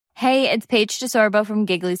Hey, it's Paige DeSorbo from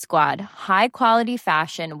Giggly Squad. High quality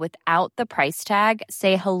fashion without the price tag.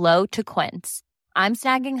 Say hello to Quince. I'm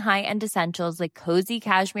snagging high-end essentials like cozy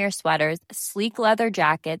cashmere sweaters, sleek leather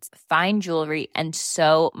jackets, fine jewelry, and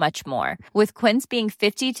so much more. With Quince being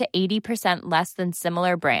 50 to 80% less than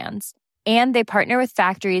similar brands. And they partner with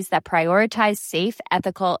factories that prioritize safe,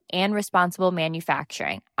 ethical, and responsible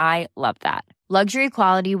manufacturing. I love that. Luxury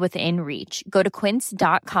quality within reach. Go to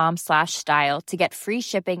quince.com/style to get free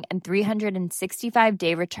shipping and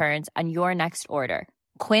 365-day returns on your next order.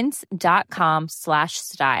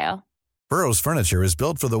 Quince.com/style. Burrow's furniture is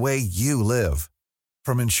built for the way you live.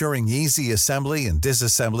 From ensuring easy assembly and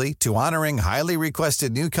disassembly to honoring highly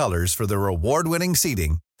requested new colors for their award-winning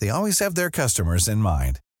seating, they always have their customers in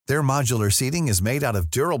mind. Their modular seating is made out of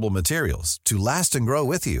durable materials to last and grow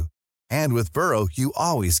with you. And with Burrow, you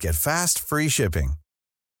always get fast, free shipping.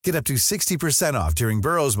 Get up to 60% off during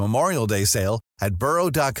Burrow's Memorial Day sale at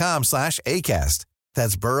burrow.com/ACAST.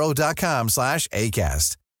 That's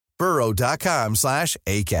burrow.com/ACAST.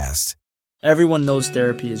 burrow.com/ACAST. Everyone knows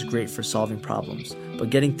therapy is great for solving problems, but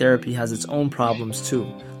getting therapy has its own problems too,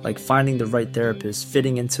 like finding the right therapist,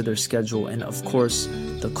 fitting into their schedule, and of course,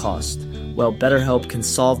 the cost. Well, BetterHelp can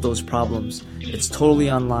solve those problems. It's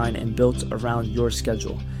totally online and built around your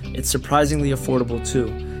schedule. It's surprisingly affordable too.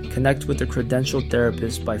 Connect with a credentialed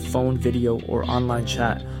therapist by phone, video, or online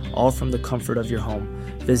chat, all from the comfort of your home.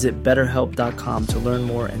 Visit BetterHelp.com to learn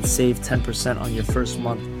more and save 10% on your first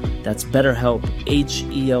month. That's BetterHelp,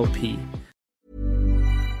 H-E-L-P.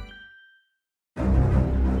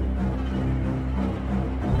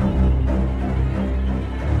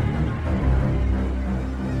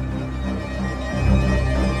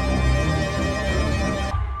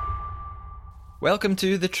 Welcome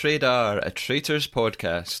to The Traidar, a Traitors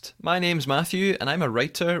podcast. My name's Matthew, and I'm a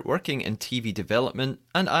writer working in TV development,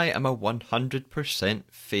 and I am a 100%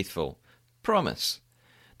 faithful. Promise.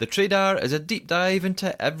 The Traidar is a deep dive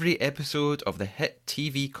into every episode of the hit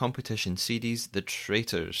TV competition series The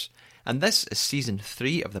Traitors, and this is season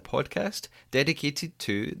 3 of the podcast dedicated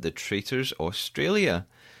to the Traitors Australia.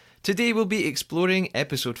 Today we'll be exploring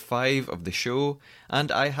episode 5 of the show,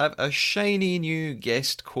 and I have a shiny new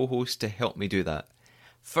guest co-host to help me do that.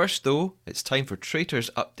 First though, it's time for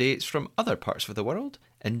Traitors updates from other parts of the world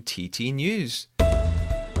in TT News.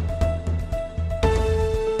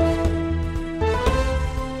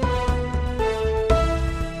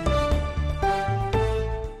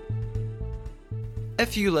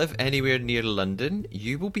 If you live anywhere near London,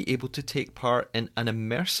 you will be able to take part in an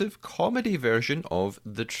immersive comedy version of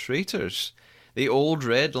The Traitors. The Old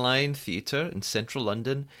Red Lion Theatre in central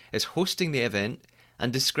London is hosting the event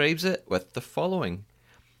and describes it with the following.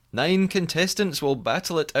 9 contestants will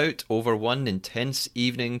battle it out over one intense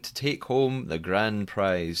evening to take home the grand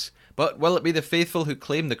prize. But will it be the faithful who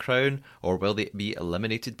claim the crown, or will they be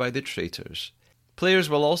eliminated by the traitors? Players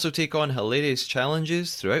will also take on hilarious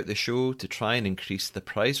challenges throughout the show to try and increase the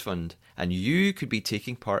prize fund, and you could be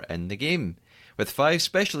taking part in the game. With 5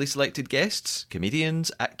 specially selected guests,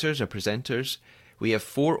 comedians, actors or presenters, we have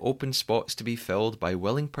 4 open spots to be filled by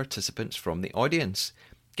willing participants from the audience.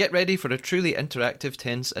 Get ready for a truly interactive,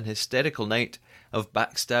 tense and hysterical night of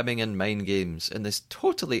backstabbing and mind games in this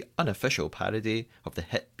totally unofficial parody of the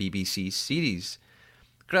hit BBC series.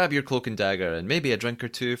 Grab your cloak and dagger and maybe a drink or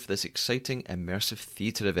two for this exciting immersive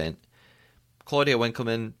theatre event. Claudia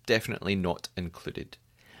Winkleman definitely not included.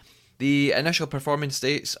 The initial performance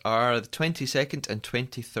dates are the 22nd and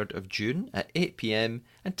 23rd of June at 8 p.m.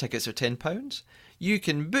 and tickets are £10. You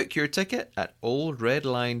can book your ticket at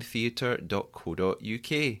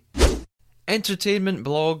oldredlinetheatre.co.uk. Entertainment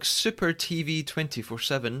blog Super TV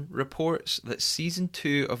 24/7 reports that Season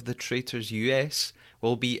 2 of The Traitors US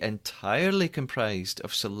will be entirely comprised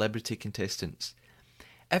of celebrity contestants.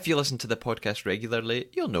 If you listen to the podcast regularly,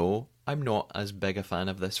 you'll know I'm not as big a fan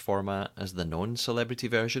of this format as the non-celebrity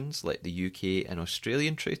versions like the UK and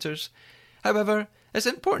Australian Traitors. However, it's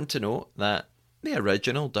important to note that the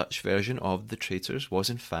original Dutch version of The Traitors was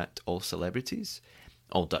in fact all celebrities.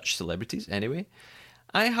 All Dutch celebrities, anyway.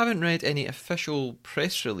 I haven't read any official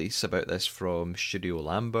press release about this from Studio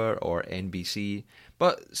Lambert or NBC,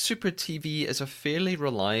 but Super TV is a fairly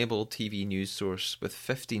reliable TV news source with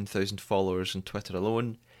 15,000 followers on Twitter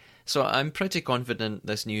alone, so I'm pretty confident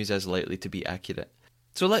this news is likely to be accurate.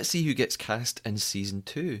 So let's see who gets cast in Season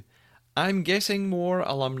 2. I'm guessing more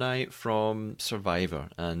alumni from Survivor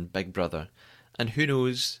and Big Brother, and who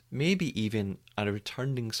knows, maybe even a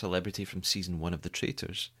returning celebrity from Season 1 of The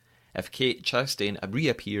Traitors. If Kate Chastain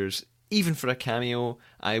reappears, even for a cameo,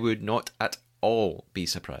 I would not at all be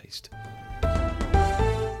surprised.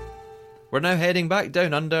 We're now heading back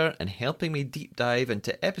down under, and helping me deep dive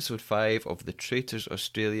into episode 5 of the Traitors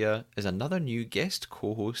Australia is another new guest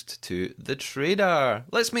co-host to The Trader.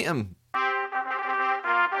 Let's meet him.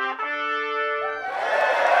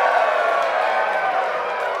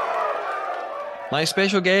 My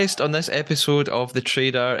special guest on this episode of The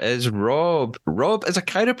Trader is Rob. Rob is a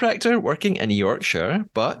chiropractor working in Yorkshire,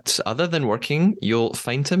 but other than working, you'll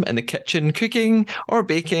find him in the kitchen cooking or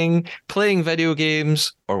baking, playing video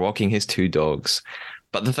games, or walking his 2 dogs.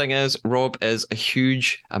 But the thing is, Rob is a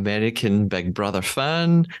huge American Big Brother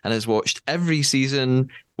fan and has watched every season,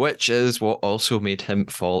 which is what also made him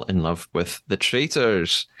fall in love with The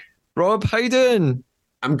Traitors. Rob, how you doing?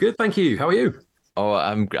 I'm good, thank you. How are you? Oh,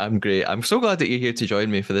 I'm great. I'm so glad that you're here to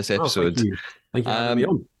join me for this episode. Thank you. Thank you for having me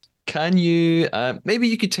on. Can you maybe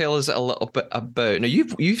you could tell us a little bit about, now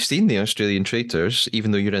you've seen the Australian Traitors,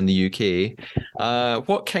 even though you're in the UK.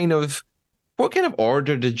 What kind of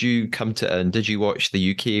order did you come to in? Did you watch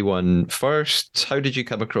the UK one first? How did you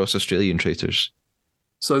come across Australian Traitors?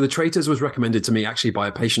 So the Traitors was recommended to me actually by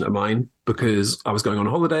a patient of mine because I was going on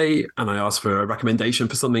holiday and I asked for a recommendation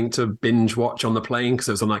for something to binge watch on the plane because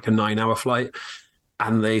it was on like a 9-hour flight.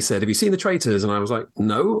 And they said, have you seen the Traitors? And I was like,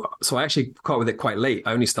 no. So I actually caught with it quite late.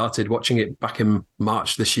 I only started watching it back in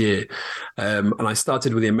March this year. And I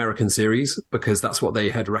started with the American series because that's what they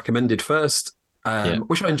had recommended first.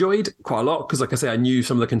 Which I enjoyed quite a lot because, like I say, I knew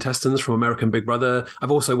some of the contestants from American Big Brother.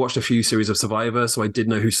 I've also watched a few series of Survivor, so I did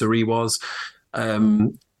know who Suri was.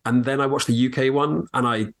 And then I watched the UK one, and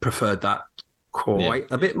I preferred that quite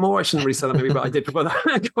a bit more. I shouldn't really say that maybe, but I did prefer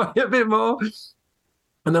that quite a bit more.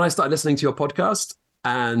 And then I started listening to your podcast,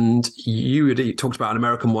 and you had talked about an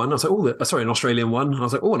American one. I was like, an Australian one. I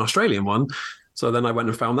was like, an Australian one. So then I went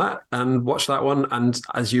and found that and watched that one. And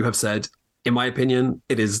as you have said, in my opinion,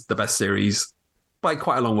 it is the best series by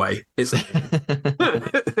quite a long way. It's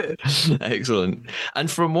excellent. And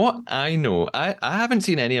from what I know, I haven't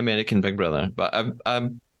seen any American Big Brother, but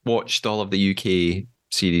I've watched all of the UK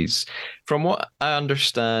series. From what I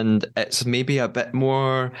understand, it's maybe a bit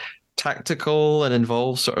more tactical and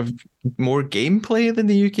involves sort of more gameplay than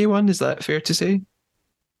the UK one. Is that fair to say?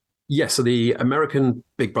 Yes, so the American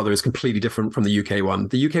Big Brother is completely different from the UK one.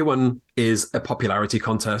 The UK one is a popularity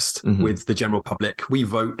contest with the general public. We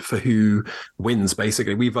vote for who wins,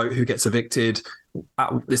 basically. We vote who gets evicted.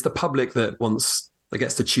 It's the public that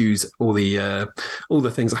gets to choose all the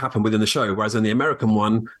things that happen within the show. Whereas in the American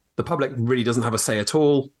one, the public really doesn't have a say at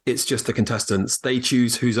all. It's just the contestants. They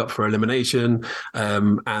choose who's up for elimination,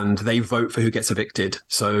 and they vote for who gets evicted.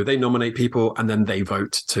 So they nominate people and then they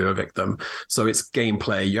vote to evict them. So it's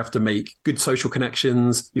gameplay. You have to make good social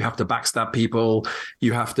connections. You have to backstab people.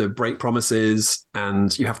 You have to break promises,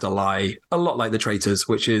 and you have to lie, a lot like the Traitors,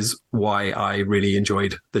 which is why I really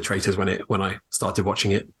enjoyed the Traitors when I started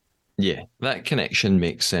watching it. Yeah, that connection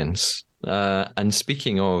makes sense. And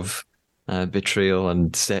speaking of betrayal and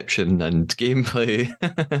deception and gameplay,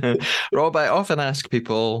 Rob, I often ask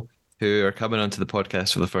people who are coming onto the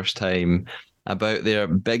podcast for the first time about their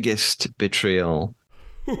biggest betrayal.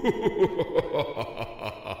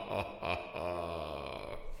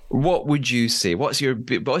 What would you say? What's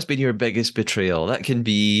been your biggest betrayal? That can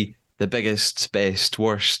be the biggest, best,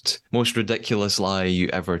 worst, most ridiculous lie you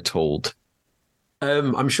ever told.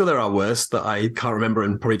 I'm sure there are worse that I can't remember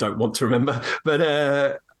and probably don't want to remember,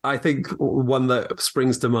 but I think one that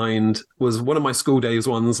springs to mind was one of my school days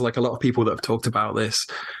ones, like a lot of people that have talked about this.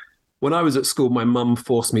 When I was at school, my mum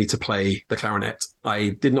forced me to play the clarinet.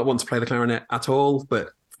 I did not want to play the clarinet at all, but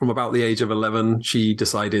from about the age of 11, she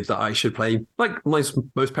decided that I should play, like most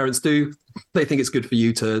parents do. They think it's good for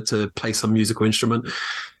you to play some musical instrument.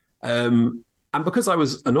 And because I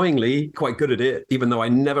was annoyingly quite good at it, even though I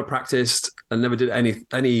never practiced and never did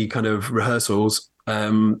any kind of rehearsals,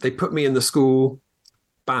 they put me in the school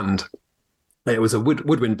band. It was a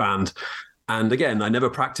woodwind band. And again, I never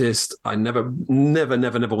practiced. I never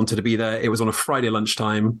wanted to be there. It was on a Friday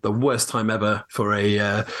lunchtime, the worst time ever for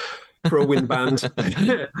a wind band.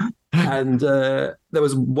 And there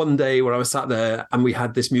was one day where I was sat there and we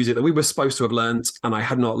had this music that we were supposed to have learnt, and I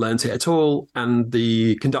had not learnt it at all. And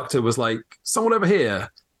the conductor was like, someone over here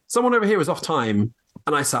is off time.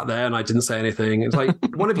 And I sat there and I didn't say anything. It's like,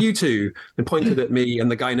 one of you two, and pointed at me and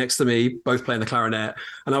the guy next to me, both playing the clarinet.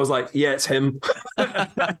 And I was like, yeah, it's him. And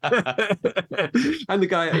the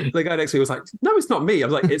guy next to me was like, no, it's not me. I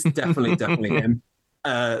was like, it's definitely him.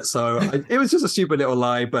 It was just a stupid little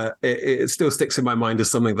lie, but it still sticks in my mind as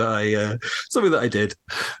something that I did.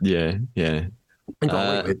 Yeah. And got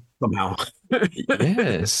away with it somehow.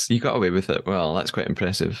 Yes, you got away with it. Well, that's quite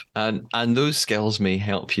impressive. And those skills may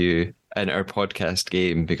help you in our podcast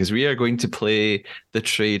game because we are going to play the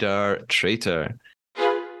Trader Traitor.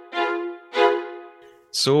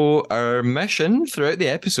 So our mission throughout the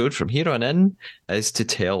episode from here on in is to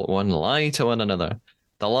tell one lie to one another.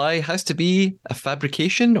 The lie has to be a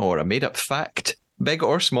fabrication or a made-up fact, big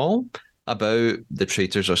or small, about the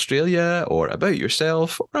Traitors Australia or about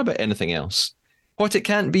yourself or about anything else. What it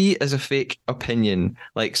can't be is a fake opinion,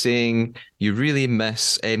 like saying you really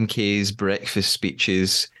miss MK's breakfast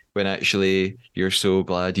speeches when actually you're so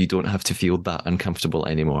glad you don't have to feel that uncomfortable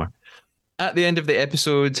anymore. At the end of the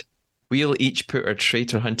episode, we'll each put our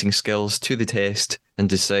traitor hunting skills to the test and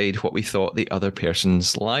decide what we thought the other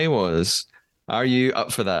person's lie was. Are you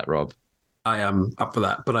up for that, Rob? I am up for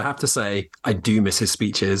that, but I have to say I do miss his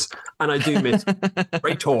speeches, and I do miss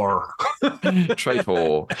Traitor.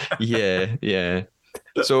 Traitor. Yeah.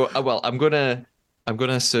 So, well, I'm gonna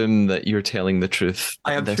assume that you're telling the truth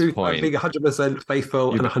I at am this true. point. I'm being 100%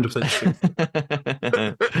 faithful and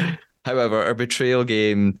 100% true. However, our betrayal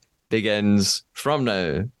game begins from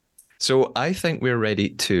now. So I think we're ready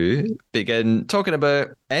to begin talking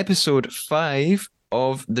about episode 5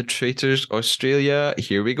 of the Traitors Australia.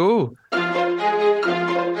 Here we go.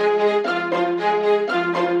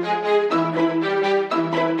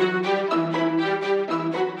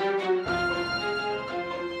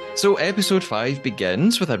 So episode 5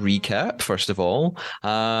 begins with a recap, first of all.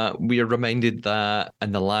 We are reminded that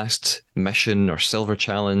in the last mission or silver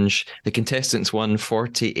challenge, the contestants won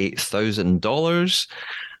 $48,000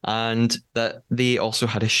 and that they also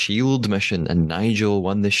had a shield mission, and Nigel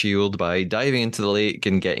won the shield by diving into the lake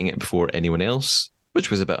and getting it before anyone else, which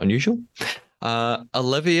was a bit unusual.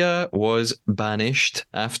 Olivia was banished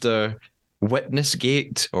after Witness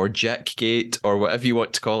Gate or Jack Gate or whatever you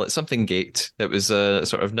want to call it, something Gate. It was a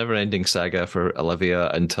sort of never-ending saga for Olivia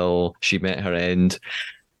until she met her end.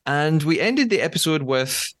 And we ended the episode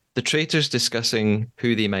with the traitors discussing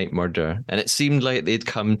who they might murder. And it seemed like they'd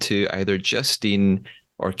come to either Justine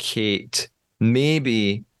or Kate,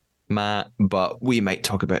 maybe Matt, but we might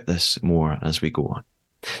talk about this more as we go on.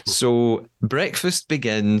 So breakfast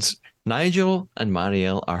begins. Nigel and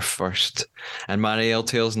Marielle are first, and Marielle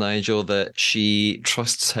tells Nigel that she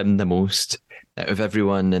trusts him the most out of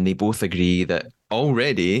everyone, and they both agree that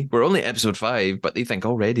already, we're only episode 5, but they think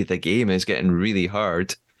already the game is getting really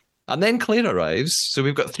hard. And then Claire arrives, so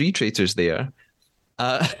we've got 3 traitors there.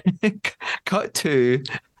 Cut to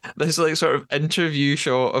this like sort of interview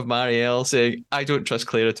shot of Marielle saying, "I don't trust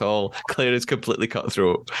Claire at all. Claire is completely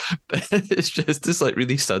cutthroat." It's just this like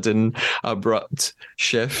really sudden, abrupt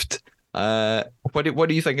shift. What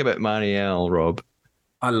do you think about Marielle, Rob?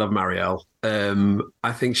 I love Marielle.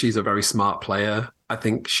 I think she's a very smart player. I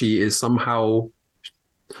think she is somehow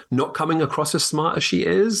not coming across as smart as she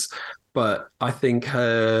is, but I think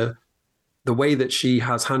the way that she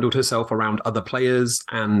has handled herself around other players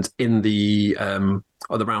and in the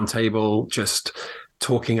round table, just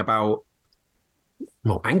talking about,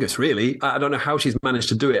 well, Angus, really. I don't know how she's managed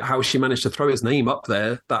to do it, how she managed to throw his name up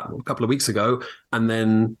there that a couple of weeks ago and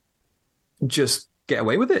then just get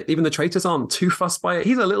away with it. Even the traitors aren't too fussed by it.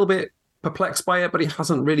 He's a little bit perplexed by it, but he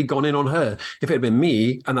hasn't really gone in on her. If it had been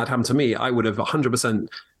me and that happened to me, I would have 100%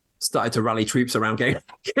 started to rally troops around getting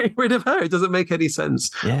rid of her. It doesn't make any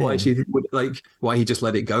sense why she would why he just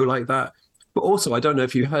let it go like that. But also, I don't know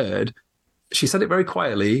if you heard, she said it very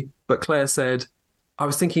quietly, but Claire said, I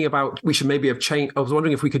was thinking about we should maybe have changed. I was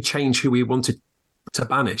wondering if we could change who we wanted to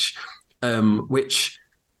banish, which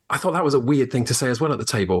I thought that was a weird thing to say as well at the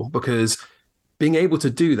table, because being able to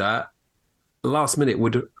do that last minute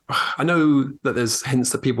would, I know that there's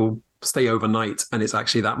hints that people stay overnight and it's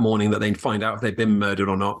actually that morning that they find out if they've been murdered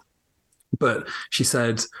or not. But she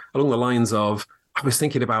said along the lines of, I was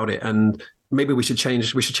thinking about it and maybe we should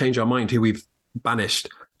change our mind who we've banished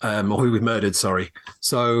or who we've murdered, sorry.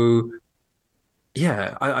 So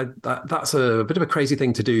yeah, that's a bit of a crazy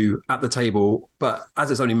thing to do at the table, but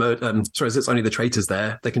as it's only as it's only the traitors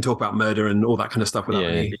there, they can talk about murder and all that kind of stuff without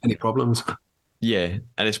any problems. Yeah,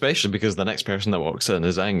 and especially because the next person that walks in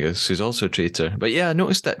is Angus, who's also a traitor. But yeah, I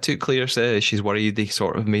noticed that too. Claire says she's worried they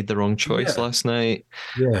sort of made the wrong choice last night.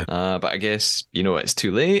 Yeah. But I guess, it's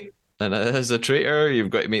too late. And as a traitor, you've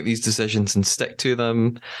got to make these decisions and stick to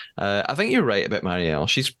them. I think you're right about Marielle.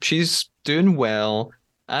 She's doing well,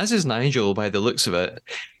 as is Nigel by the looks of it.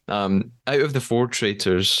 Out of the 4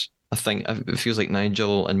 traitors, I think it feels like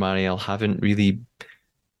Nigel and Marielle haven't really...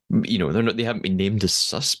 they haven't been named as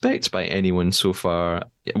suspects by anyone so far,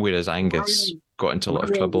 whereas Angus got into a lot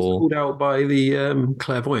of trouble. Called out by the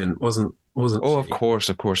clairvoyant, wasn't? Oh, she? Of course.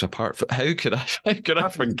 Apart from how could I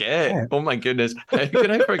forget? Oh my goodness, how could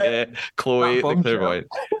I forget Chloe the clairvoyant?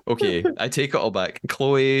 Okay, I take it all back.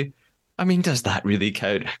 Chloe I mean, does that really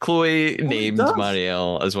count? Chloe Well, it named does.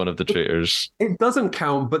 Marielle as one of the traitors. It doesn't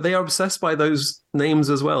count, but they are obsessed by those names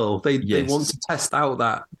as well. They want Yes. to test out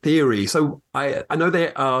that theory. So I know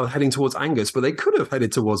they are heading towards Angus, but they could have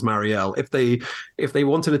headed towards Marielle if they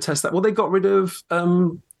wanted to test that. Well, they got rid of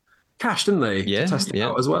Cash, didn't they, to Yeah, test it yeah,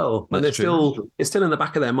 out as well? And that's true. it's still in the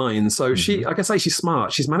back of their minds. So Mhm. like I say, she's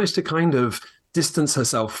smart. She's managed to kind of distance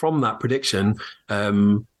herself from that prediction.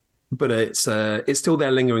 But it's still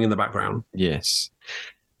there lingering in the background. Yes.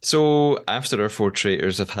 So after our four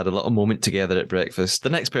traitors have had a little moment together at breakfast, the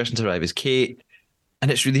next person to arrive is Kate. And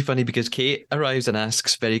it's really funny because Kate arrives and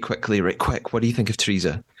asks very quickly, right, quick, what do you think of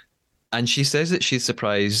Teresa? And she says that she's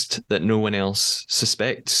surprised that no one else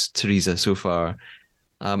suspects Teresa so far.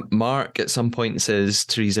 Mark at some point says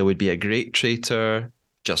Teresa would be a great traitor,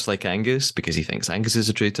 just like Angus, because he thinks Angus is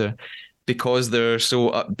a traitor, because they're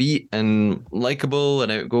so upbeat and likable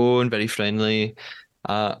and outgoing, very friendly.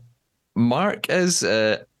 Mark is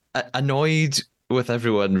annoyed with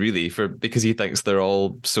everyone really because he thinks they're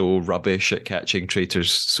all so rubbish at catching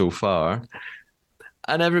traitors so far.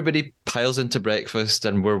 And everybody piles into breakfast,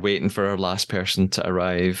 and we're waiting for our last person to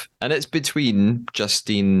arrive. And it's between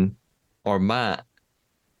Justine or Matt.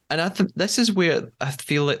 And this is where I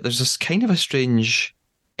feel like there's this kind of a strange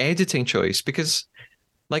editing choice because,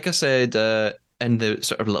 like I said in the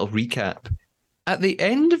sort of little recap, at the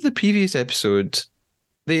end of the previous episode,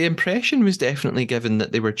 the impression was definitely given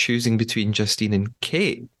that they were choosing between Justine and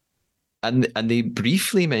Kate. And they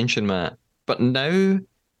briefly mention Matt. But now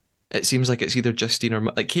it seems like it's either Justine or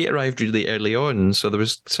Matt. Like Kate arrived really early on, so there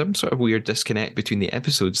was some sort of weird disconnect between the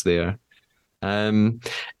episodes there.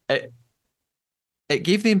 It it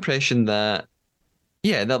gave the impression that,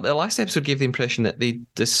 yeah, the last episode gave the impression that they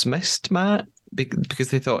dismissed Matt because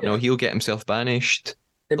they thought, no, he'll get himself banished.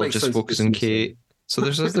 It They'll makes just sense. focus on Kate. So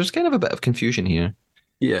there's kind of a bit of confusion here.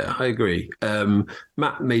 Yeah, I agree.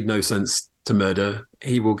 Matt made no sense to murder.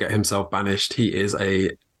 He will get himself banished. He is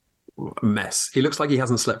a mess. He looks like he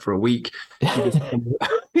hasn't slept for a week. He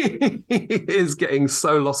is getting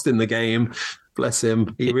so lost in the game. Bless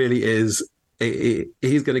him. He really is.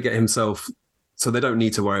 He's going to get himself. So they don't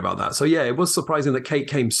need to worry about that. So yeah, it was surprising that Kate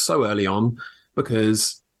came so early on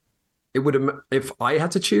because it would have. If I had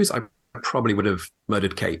to choose, I probably would have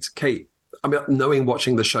murdered Kate. Kate. I mean, knowing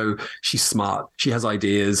watching the show, she's smart. She has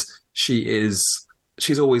ideas. She's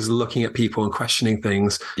always looking at people and questioning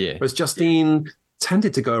things. Yeah. Whereas Justine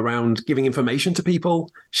tended to go around giving information to people.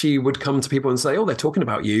 She would come to people and say, "Oh, they're talking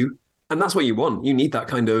about you," and that's what you want. You need that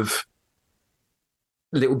kind of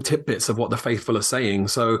little tidbits of what the faithful are saying.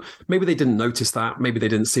 So maybe they didn't notice that. Maybe they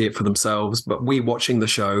didn't see it for themselves. But we watching the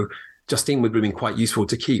show, Justine would have been quite useful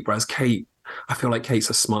to keep. Whereas Kate, I feel like Kate's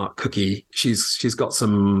a smart cookie. She's got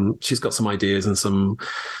some ideas and some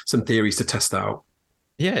theories to test out.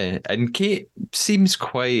 Yeah, and Kate seems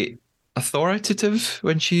quite authoritative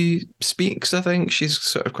when she speaks. I think she's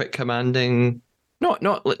sort of quite commanding.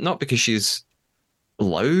 Not because she's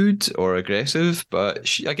loud or aggressive, but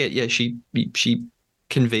she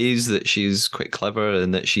conveys that she's quite clever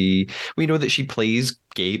and that we know that she plays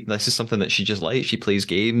game. This is something that she just likes. She plays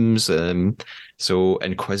games, so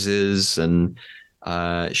and quizzes, and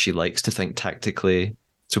she likes to think tactically.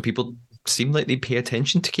 So people seem like they pay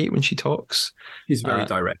attention to Kate when she talks. She's very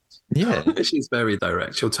direct. Yeah, she's very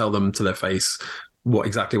direct. She'll tell them to their face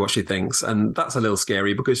exactly what she thinks, and that's a little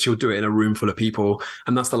scary because she'll do it in a room full of people,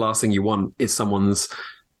 and that's the last thing you want is someone's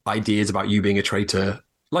ideas about you being a traitor.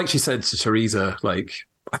 Like she said to Teresa, like,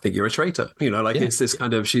 I think you're a traitor. It's this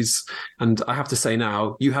kind of and I have to say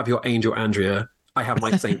now, you have your angel Andrea, I have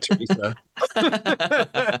my Saint Teresa.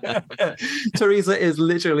 Teresa is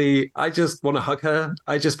literally, I just want to hug her.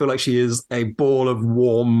 I just feel like she is a ball of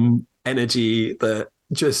warm energy that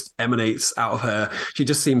just emanates out of her. She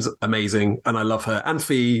just seems amazing, and I love her. And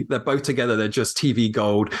Fee, they're both together. They're just TV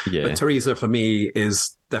gold. Yeah. But Teresa, for me,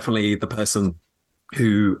 is definitely the person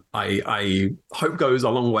who I hope goes a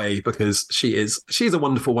long way because she's a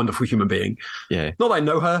wonderful, wonderful human being. Yeah. Not that I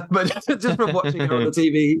know her, but just from watching her on the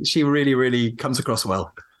TV, she really, really comes across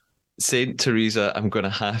well. Saint Teresa, I'm going to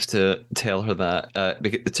have to tell her that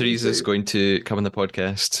because Teresa's going to come on the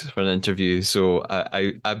podcast for an interview, so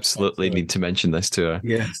I absolutely need to mention this to her.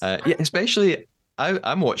 Yes. Yeah, especially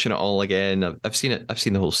I'm watching it all again. I've seen it. I've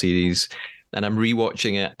seen the whole series, and I'm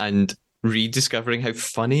rewatching it and rediscovering how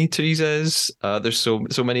funny Teresa is. There's so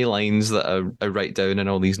many lines that I write down in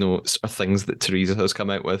all these notes are things that Teresa has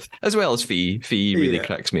come out with, as well as Fee. Fee really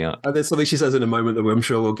cracks me up. And there's something she says in a moment that I'm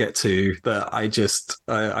sure we'll get to that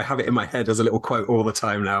I have it in my head as a little quote all the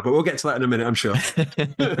time now, but we'll get to that in a minute, I'm sure.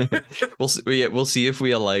 We'll see if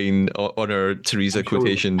we align on our Teresa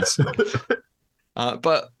quotations.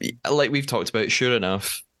 But like we've talked about, sure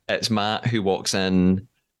enough, it's Matt who walks in.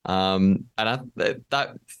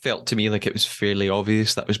 That felt to me like it was fairly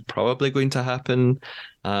obvious that was probably going to happen.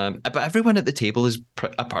 But everyone at the table is,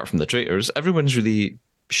 apart from the traitors, everyone's really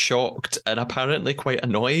shocked and apparently quite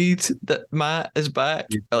annoyed that Matt is back.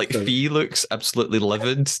 Like Fee looks absolutely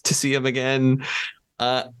livid to see him again.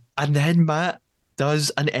 And then Matt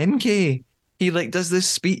does an MK. He like does this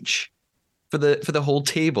speech for the whole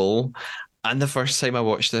table. And the first time I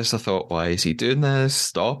watched this, I thought, why is he doing this?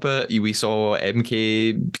 Stop it. We saw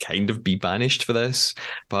MK kind of be banished for this.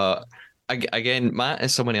 But again, Matt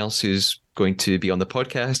is someone else who's going to be on the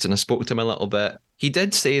podcast, and I spoke to him a little bit. He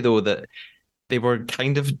did say, though, that they were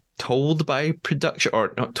kind of told by production,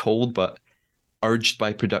 or not told, but urged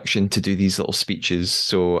by production to do these little speeches.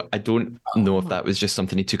 So I don't know if that was just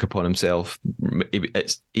something he took upon himself.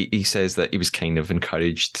 He says that he was kind of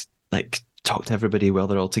encouraged, like, talk to everybody while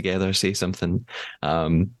they're all together, say something.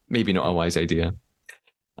 Maybe not a wise idea.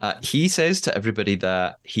 He says to everybody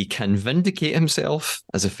that he can vindicate himself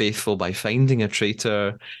as a faithful by finding a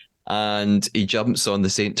traitor, and he jumps on the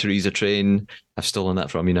Saint Teresa train. I've stolen that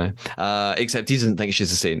from you now. Except he doesn't think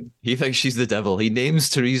she's a saint. He thinks she's the devil. He names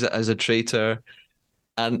Teresa as a traitor.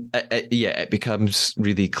 And it becomes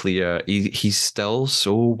really clear he's still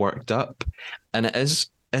so worked up. And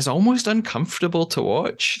it's almost uncomfortable to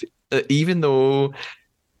watch. Even though,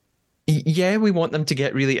 yeah, we want them to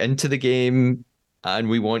get really into the game and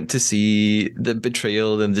we want to see the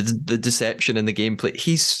betrayal and the deception in the gameplay.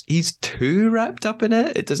 He's too wrapped up in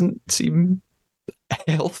it. It doesn't seem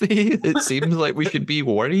healthy. It seems like we should be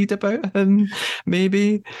worried about him,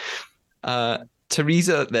 maybe.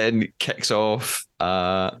 Teresa then kicks off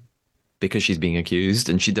because she's being accused,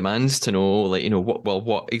 and she demands to know, like,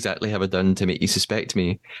 what exactly have I done to make you suspect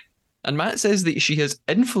me? And Matt says that she is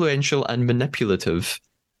influential and manipulative.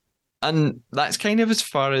 And that's kind of as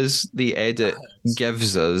far as the edit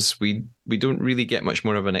gives us. We don't really get much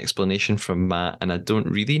more of an explanation from Matt, and I don't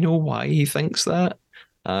really know why he thinks that.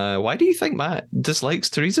 Why do you think Matt dislikes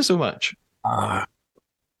Teresa so much? I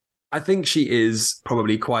think she is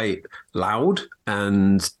probably quite loud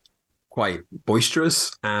and quite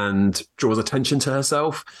boisterous and draws attention to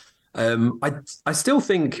herself. I still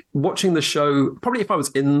think watching the show, probably if I was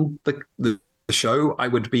in the show, I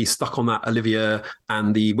would be stuck on that Olivia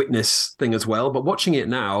and the witness thing as well. But watching it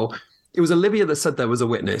now, it was Olivia that said there was a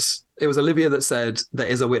witness. It was Olivia that said there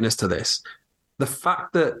is a witness to this. The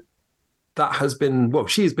fact that has been,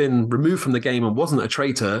 she has been removed from the game and wasn't a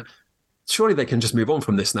traitor, surely they can just move on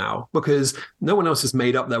from this now, because no one else has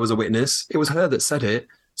made up there was a witness. It was her that said it.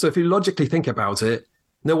 So if you logically think about it,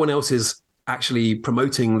 no one else is actually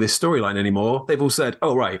promoting this storyline anymore. They've all said,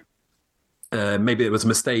 oh, right, maybe it was a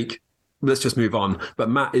mistake. Let's just move on. But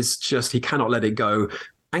Matt is just, he cannot let it go.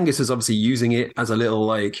 Angus is obviously using it as a little,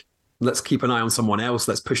 like, let's keep an eye on someone else.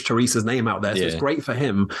 Let's push Teresa's name out there. So it's great for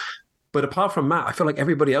him. But apart from Matt, I feel like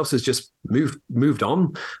everybody else has just moved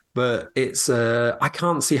on. But it's I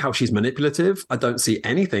can't see how she's manipulative. I don't see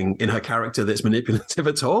anything in her character that's manipulative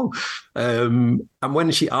at all. And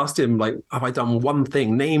when she asked him, like, have I done one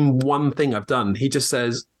thing? Name one thing I've done. He just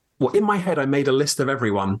says, well, in my head, I made a list of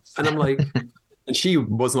everyone. And I'm like, and she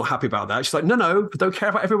was not happy about that. She's like, no, don't care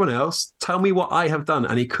about everyone else. Tell me what I have done.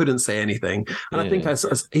 And he couldn't say anything. And I think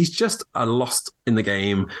as he's just lost in the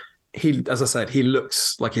game. He, as I said, he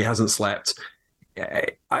looks like he hasn't slept.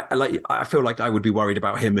 I feel like I would be worried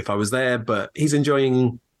about him if I was there, but he's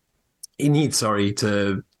enjoying. He needs,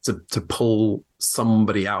 to pull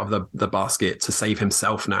somebody out of the basket to save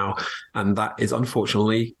himself now, and that is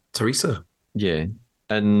unfortunately Teresa. Yeah,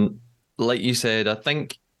 and like you said, I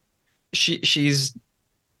think she's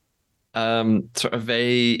sort of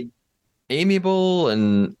very amiable,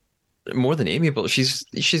 and more than amiable, she's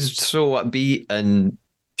so upbeat and.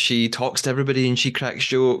 She talks to everybody and she cracks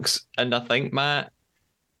jokes. And I think Matt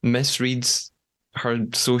misreads her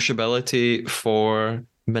sociability for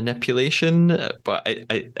manipulation, but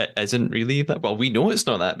it isn't really that. Well, we know it's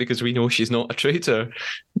not that because we know she's not a traitor.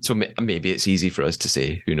 So maybe it's easy for us to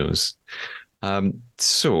say. Who knows?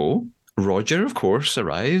 So Roger, of course,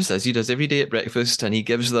 arrives as he does every day at breakfast, and he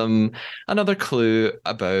gives them another clue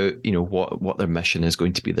about, what their mission is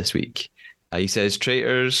going to be this week. He says,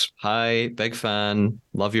 traitors, hi, big fan,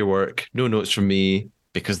 love your work, no notes from me,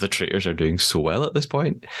 because the traitors are doing so well at this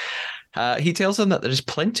point. He tells them that there is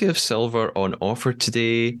plenty of silver on offer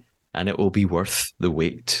today, and it will be worth the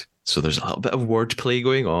wait. So there's a little bit of wordplay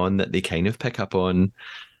going on that they kind of pick up on.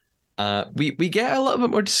 We get a little bit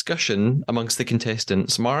more discussion amongst the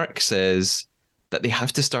contestants. Mark says that they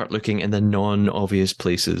have to start looking in the non-obvious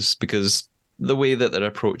places, because the way that they're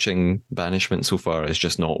approaching banishment so far is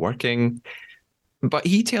just not working. But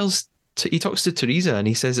he talks to Teresa and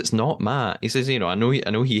he says it's not Matt. He says, I know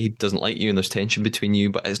he doesn't like you and there's tension between you,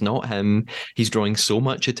 but it's not him. He's drawing so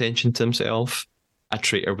much attention to himself. A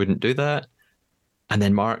traitor wouldn't do that. And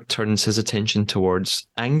then Mark turns his attention towards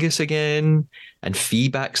Angus again, and Fee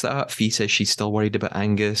backs that up. Fee says she's still worried about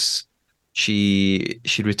Angus. She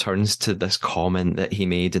returns to this comment that he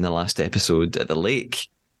made in the last episode at the lake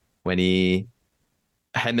when him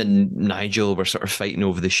and Nigel were sort of fighting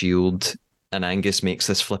over the shield, and Angus makes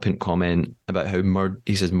this flippant comment about how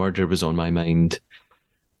he says murder was on my mind.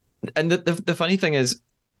 And the funny thing is,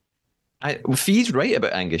 Fee's right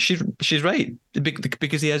about Angus. She's right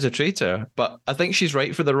because he is a traitor, but I think she's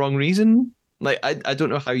right for the wrong reason. Like, I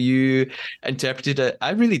don't know how you interpreted it.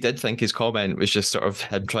 I really did think his comment was just sort of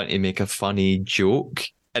him trying to make a funny joke,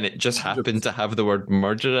 and it just happened to have the word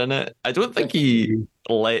murder in it. I don't think it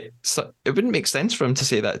wouldn't make sense for him to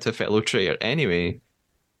say that to a fellow traitor anyway.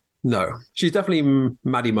 No, she's definitely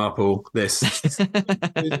Maddie Marple. She's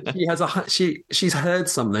heard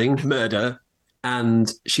something, murder,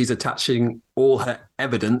 and she's attaching all her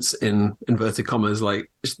evidence in inverted commas. Like,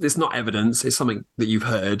 it's not evidence; it's something that you've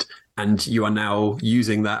heard, and you are now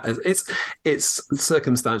using that as it's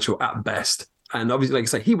circumstantial at best. And obviously, like I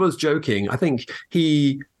say, he was joking. I think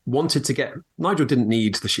he wanted to get Nigel didn't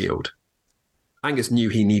need the shield. Angus knew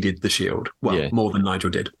he needed the shield. Well, more than Nigel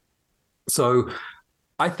did. So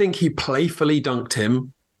I think he playfully dunked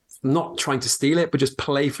him. Not trying to steal it, but just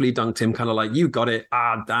playfully dunked him, kind of like, you got it.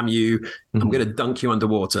 Ah, damn you. I'm going to dunk you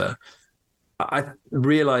underwater. I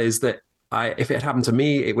realized that if it had happened to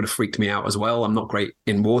me, it would have freaked me out as well. I'm not great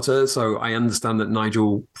in water. So I understand that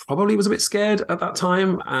Nigel probably was a bit scared at that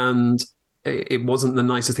time, and it wasn't the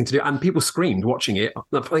nicest thing to do. And people screamed watching it.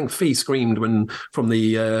 I think Fee screamed from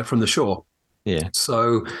the shore. Yeah.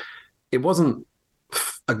 So it wasn't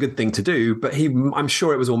a good thing to do, but I'm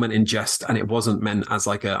sure it was all meant in jest, and it wasn't meant as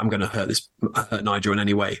like I'm going to hurt Nigel in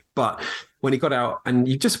any way. But when he got out, and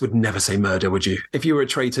you just would never say murder, would you? If you were a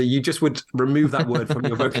traitor, you just would remove that word from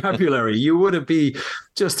your vocabulary. You wouldn't be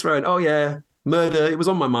just throwing, oh yeah, murder. It was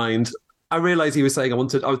on my mind. I realized he was saying I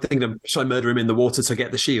was thinking of, should I murder him in the water to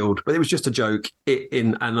get the shield? But it was just a joke.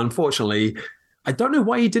 And unfortunately, I don't know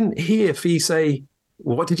why he didn't hear Fee say,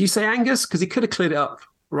 well, what did you say, Angus? Because he could have cleared it up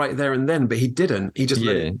right there and then, but he didn't. He just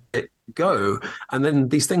let it go. And then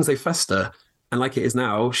these things, they fester. And like it is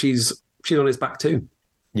now, she's on his back too.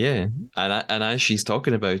 Yeah. And as she's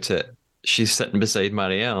talking about it, she's sitting beside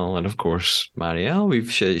Marielle. And of course, Marielle,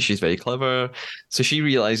 she's very clever. So she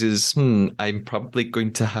realizes, I'm probably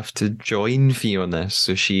going to have to join Fee on this.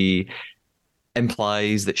 So she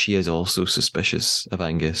implies that she is also suspicious of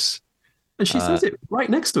Angus. And she says it right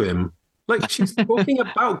next to him. Like, she's talking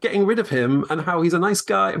about getting rid of him and how he's a nice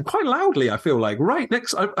guy, quite loudly, I feel like, right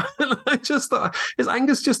next. I just thought, is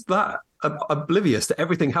Angus just that oblivious to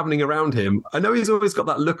everything happening around him? I know he's always got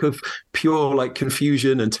that look of pure, like,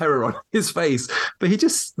 confusion and terror on his face, but he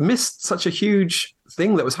just missed such a huge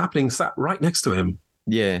thing that was happening sat right next to him.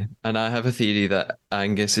 Yeah, and I have a theory that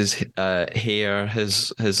Angus's hair,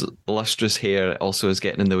 his lustrous hair, also is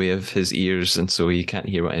getting in the way of his ears, and so he can't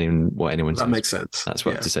hear what anyone says. That makes sense. That's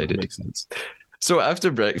what I've decided. That makes sense. So after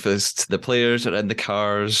breakfast, the players are in the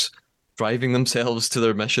cars, driving themselves to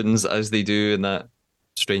their missions as they do in that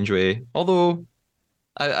strange way. Although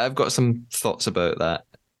I've got some thoughts about that.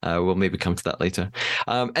 We'll maybe come to that later.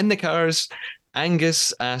 In the cars,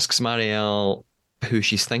 Angus asks Marielle who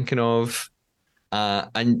she's thinking of.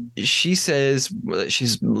 And she says that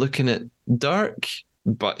she's looking at Dirk,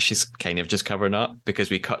 but she's kind of just covering up because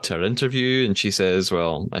we cut to her interview, and she says,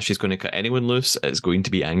 well, if she's going to cut anyone loose, it's going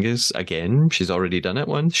to be Angus again. She's already done it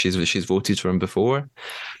once. She's voted for him before.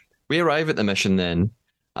 We arrive at the mission then,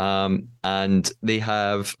 and they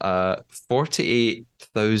have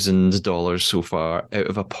 $48,000 so far out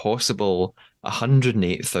of a possible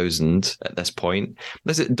 108,000 at this point.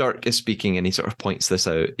 Dirk is speaking, and he sort of points this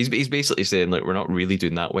out. He's basically saying, like, we're not really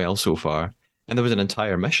doing that well so far. And there was an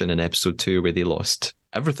entire mission in episode 2 where they lost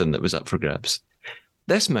everything that was up for grabs.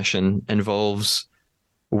 This mission involves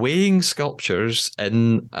weighing sculptures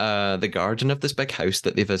in the garden of this big house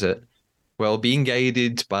that they visit while being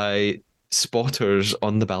guided by spotters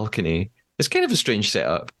on the balcony. It's kind of a strange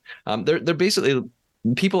setup. They're basically,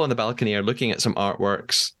 people on the balcony are looking at some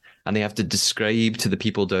artworks, and they have to describe to the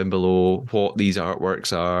people down below what these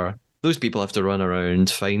artworks are. Those people have to run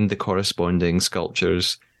around, find the corresponding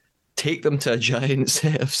sculptures, take them to a giant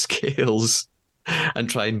set of scales, and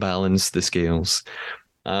try and balance the scales.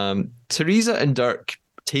 Teresa and Dirk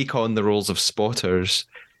take on the roles of spotters.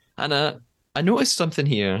 And I noticed something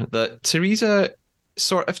here, that Teresa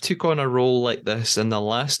sort of took on a role like this in the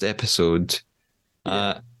last episode.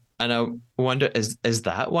 And I wonder, is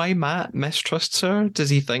that why Matt mistrusts her?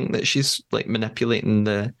 Does he think that she's like manipulating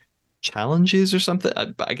the challenges or something?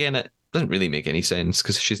 But again, it doesn't really make any sense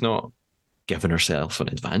because she's not giving herself an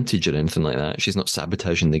advantage or anything like that. She's not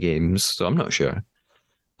sabotaging the games, so I'm not sure.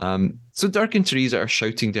 So Dirk and Teresa are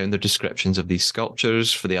shouting down their descriptions of these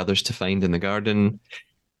sculptures for the others to find in the garden.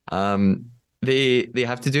 They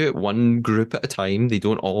have to do it one group at a time. They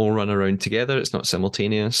don't all run around together. It's not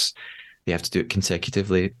simultaneous. They have to do it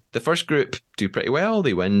consecutively. The first group do pretty well.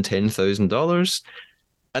 They win $10,000.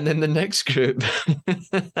 And then the next group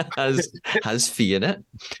has Fee in it.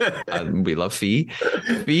 And we love Fee.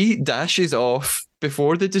 Fee dashes off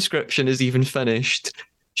before the description is even finished.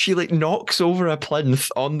 She like knocks over a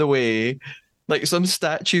plinth on the way. Like some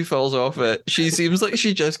statue falls off it. She seems like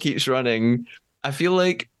she just keeps running. I feel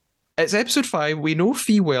like it's episode 5. We know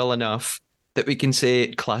Fee well enough that we can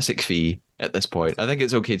say classic Fee at this point. I think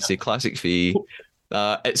it's okay to say classic Fee.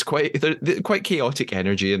 It's quite chaotic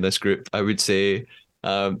energy in this group, I would say.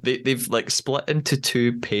 They've like split into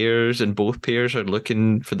 2 pairs, and both pairs are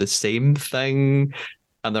looking for the same thing,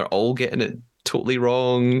 and they're all getting it totally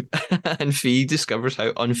wrong. And Fee discovers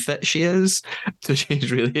how unfit she is, so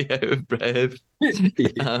she's really out of breath.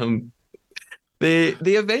 They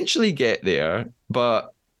eventually get there,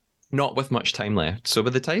 but not with much time left. So by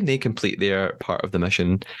the time they complete their part of the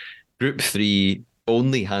mission, Group 3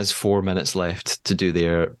 only has 4 minutes left to do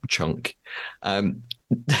their chunk.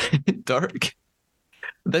 Dirk.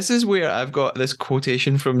 This is where I've got this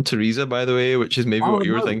quotation from Teresa, by the way, which is maybe what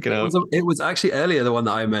you were thinking of. It was actually earlier the one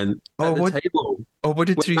that I meant. Table. Oh, what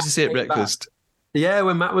did Teresa say at breakfast? Yeah,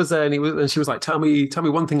 when Matt was there and she was like, tell me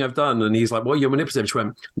one thing I've done. And he's like, well, you're manipulative. She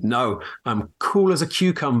went, no, I'm cool as a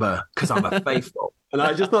cucumber because I'm a faithful. And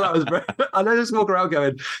I just thought that was great. And I just walk around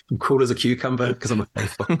going, I'm cool as a cucumber because I'm a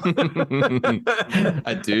faithful.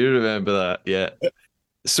 I do remember that, yeah.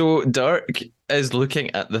 So Dirk is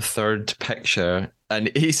looking at the third picture and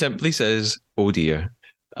he simply says, oh dear.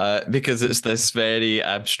 Because it's this very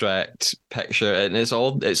abstract picture and it's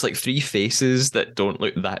like 3 faces that don't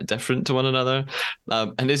look that different to one another.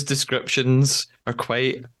 And his descriptions are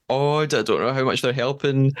quite odd. I don't know how much they're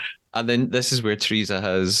helping. And then this is where Teresa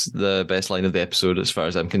has the best line of the episode, as far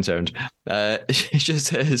as I'm concerned. She just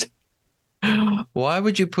says, why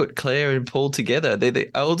would you put Claire and Paul together? They the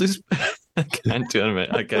oldest... I can't do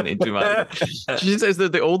it. I can't do that. She says they're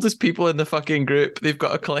the oldest people in the fucking group. They've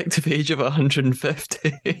got a collective age of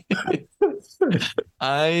 150.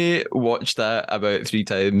 I watched that about 3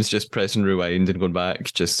 times, just pressing rewind and going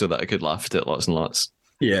back, just so that I could laugh at it lots and lots.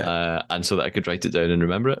 Yeah, and so that I could write it down and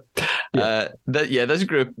remember it. Yeah, this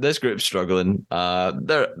group's struggling.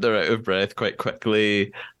 They're out of breath quite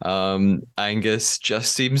quickly. Angus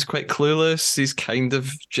just seems quite clueless. He's kind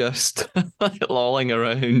of just lolling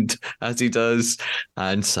around as he does,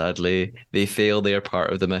 and sadly, they fail their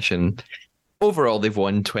part of the mission. Overall, they've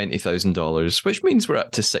won $20,000, which means we're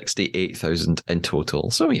up to 68,000 in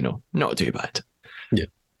total. So not too bad. Yeah.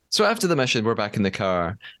 So after the mission, we're back in the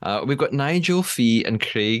car. We've got Nigel, Fee, and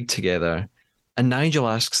Craig together. And Nigel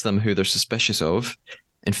asks them who they're suspicious of.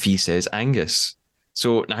 And Fee says Angus.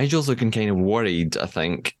 So Nigel's looking kind of worried, I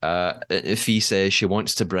think. Fee says she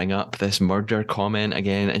wants to bring up this murder comment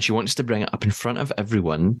again. And she wants to bring it up in front of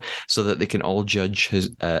everyone so that they can all judge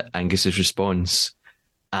Angus's response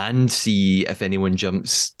and see if anyone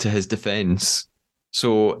jumps to his defense.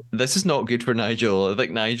 So this is not good for Nigel. I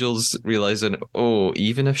think Nigel's realizing,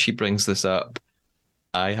 even if she brings this up,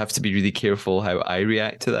 I have to be really careful how I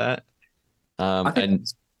react to that. I think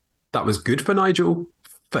that was good for Nigel,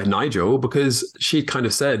 because she kind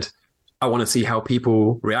of said, I want to see how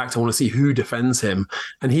people react. I want to see who defends him.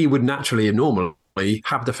 And he would naturally and normally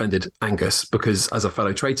have defended Angus because as a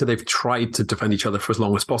fellow traitor, they've tried to defend each other for as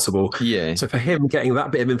long as possible. Yeah. So for him getting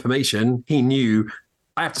that bit of information, he knew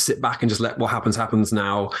I have to sit back and just let what happens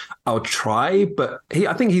now. I'll try, but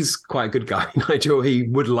I think he's quite a good guy, Nigel. He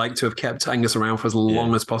would like to have kept Angus around for as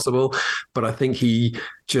long as possible, but I think he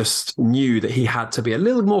just knew that he had to be a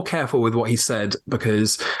little more careful with what he said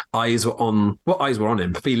because eyes were on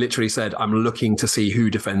him. He literally said, I'm looking to see who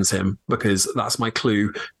defends him because that's my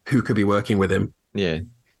clue who could be working with him. Yeah.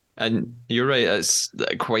 And you're right, it's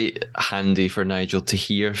quite handy for Nigel to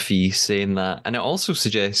hear Fee saying that. And it also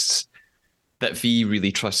suggests that Fee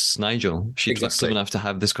really trusts Nigel. She trusts him enough to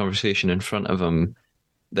have this conversation in front of him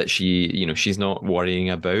that she's not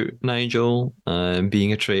worrying about Nigel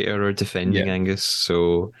being a traitor or defending Angus.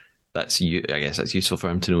 So I guess that's useful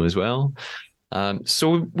for him to know as well.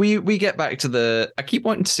 So we get back to I keep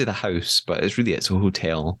wanting to say the house, but it's a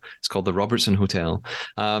hotel. It's called the Robertson Hotel.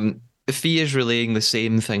 Fee is relaying the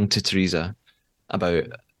same thing to Teresa about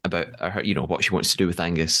her, what she wants to do with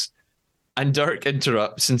Angus. And Dirk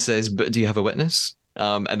interrupts and says, "But do you have a witness?"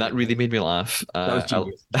 And that really made me laugh. That was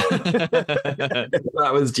genius.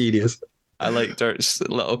 That was genius. I like Dirk's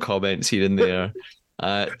little comments here and there.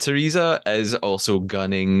 Teresa is also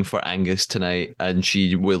gunning for Angus tonight, and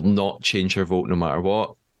she will not change her vote no matter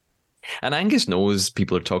what. And Angus knows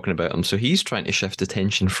people are talking about him, so he's trying to shift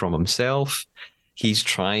attention from himself. He's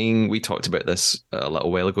trying, we talked about this a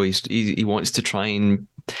little while ago, he wants to try and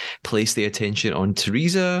place the attention on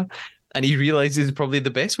Teresa, and he realizes probably the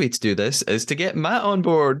best way to do this is to get Matt on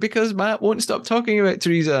board, because Matt won't stop talking about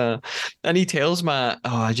Teresa. And he tells Matt,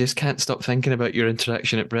 "Oh, I just can't stop thinking about your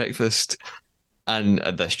interaction at breakfast." And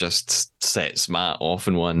this just sets Matt off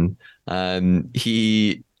in one.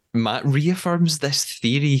 Matt reaffirms this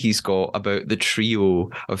theory he's got about the trio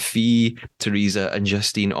of Fee, Teresa, and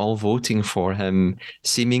Justine all voting for him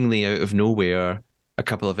seemingly out of nowhere a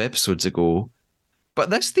couple of episodes ago. But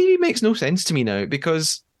this theory makes no sense to me now,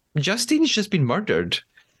 because Justine's just been murdered.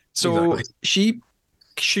 So exactly.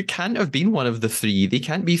 She can't have been one of the three. They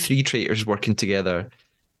can't be three traitors working together,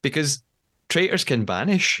 because traitors can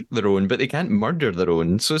banish their own, but they can't murder their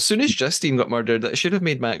own. So as soon as Justine got murdered, that should have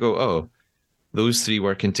made Matt go, "Oh, those three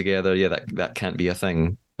working together, yeah, that can't be a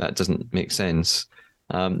thing. That doesn't make sense."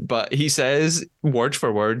 But he says, word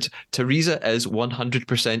for word, Teresa is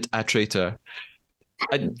 100% a traitor.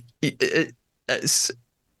 And it's,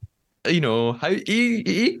 how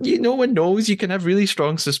no one knows. You can have really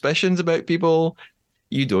strong suspicions about people.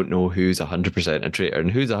 You don't know who's 100% a traitor and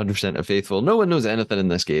who's 100% a faithful. No one knows anything in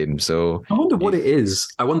this game. So I wonder what it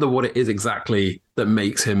is. I wonder what it is exactly that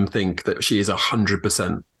makes him think that she is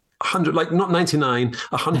 100%. 100, like not 99,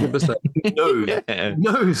 100%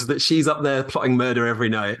 knows that she's up there plotting murder every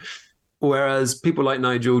night. Whereas people like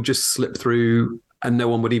Nigel just slip through and no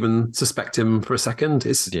one would even suspect him for a second.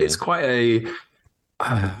 It's quite a...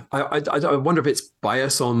 I wonder if it's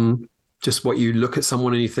bias on just what you look at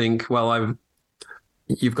someone and you think, well,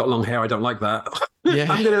 you've got long hair, I don't like that.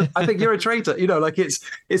 Yeah. I think you're a traitor.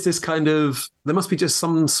 It's this kind of... There must be just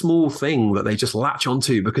some small thing that they just latch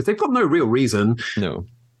onto because they've got no real reason. No.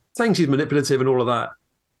 Saying she's manipulative and all of that,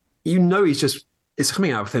 it's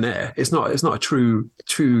coming out of thin air. It's not a true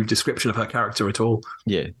description of her character at all.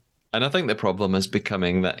 Yeah. And I think the problem is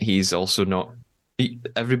becoming that he's also not...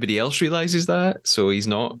 everybody else realizes that, so he's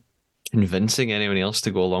not convincing anyone else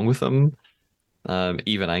to go along with him.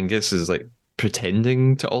 Even Angus is like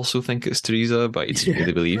pretending to also think it's Teresa, but he doesn't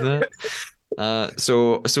really believe that.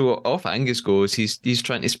 So off Angus goes. He's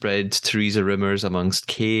trying to spread Teresa rumors amongst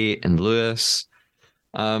Kate and Lewis.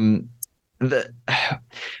 One of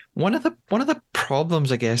the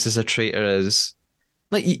problems, I guess, as a traitor is,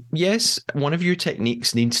 like, yes, one of your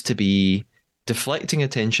techniques needs to be deflecting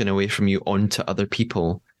attention away from you onto other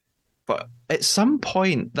people, but at some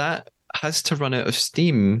point that has to run out of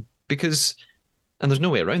steam, because, and there's no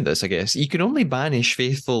way around this, I guess, you can only banish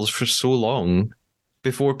faithfuls for so long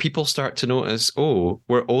before people start to notice, oh,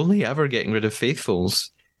 we're only ever getting rid of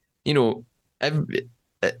faithfuls.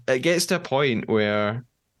 It gets to a point where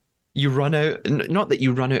you run out, not that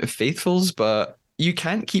you run out of faithfuls, but you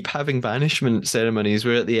can't keep having banishment ceremonies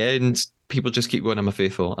where at the end people just keep going, I'm a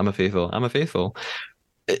faithful, I'm a faithful, I'm a faithful.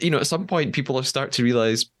 At some point people will start to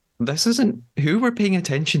realize this isn't, who we're paying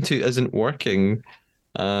attention to isn't working.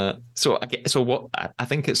 So what I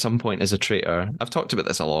think at some point as a traitor, I've talked about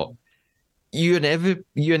this a lot, you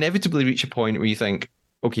inevitably reach a point where you think,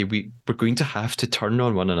 okay, we're going to have to turn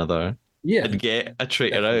on one another. Yeah, and get a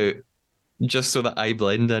traitor out just so that I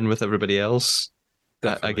blend in with everybody else.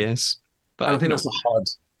 I guess. But I think that's a hard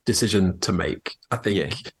decision to make. I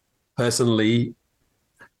think personally,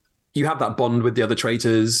 you have that bond with the other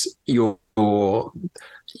traitors. You're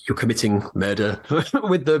committing murder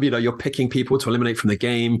with them. You're picking people to eliminate from the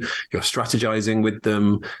game. You're strategizing with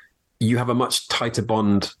them. You have a much tighter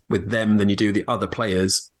bond with them than you do the other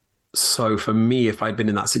players. So for me, if I'd been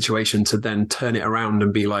in that situation to then turn it around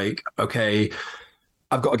and be like, okay,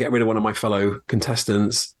 I've got to get rid of one of my fellow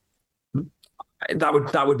contestants,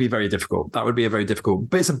 that would be very difficult. That would be a very difficult,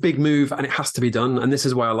 but it's a big move and it has to be done. And this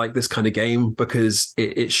is why I like this kind of game, because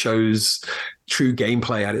it shows true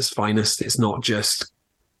gameplay at its finest. It's not just,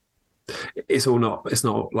 it's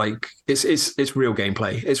not like, it's real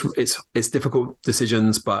gameplay. It's difficult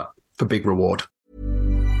decisions, but for big reward.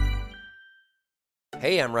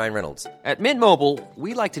 Hey, I'm Ryan Reynolds. At Mint Mobile,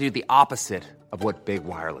 we like to do the opposite of what Big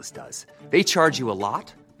Wireless does. They charge you a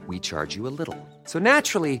lot, we charge you a little. So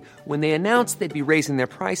naturally, when they announced they'd be raising their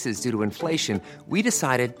prices due to inflation, we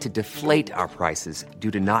decided to deflate our prices due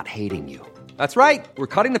to not hating you. That's right. We're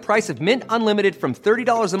cutting the price of Mint Unlimited from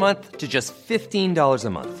 $30 a month to just $15 a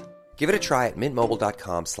month. Give it a try at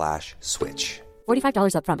mintmobile.com/switch.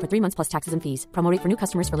 $45 upfront for 3 months plus taxes and fees. Promo rate for new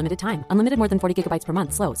customers for limited time. Unlimited more than 40 gigabytes per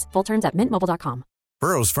month slows. Full terms at mintmobile.com.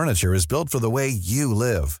 Burrow's furniture is built for the way you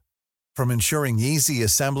live. From ensuring easy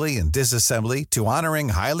assembly and disassembly to honoring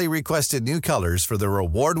highly requested new colors for their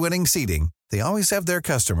award-winning seating, they always have their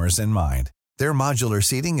customers in mind. Their modular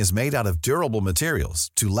seating is made out of durable materials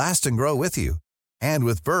to last and grow with you. And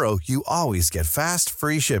with Burrow, you always get fast,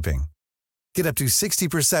 free shipping. Get up to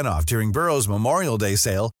 60% off during Burrow's Memorial Day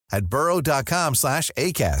sale at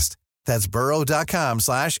burrow.com/ACAST. That's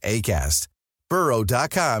burrow.com/ACAST.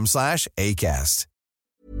 burrow.com/ACAST.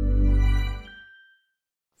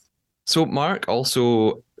 So Mark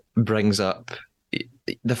also brings up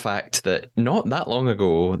the fact that not that long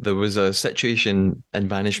ago, there was a situation in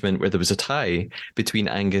management where there was a tie between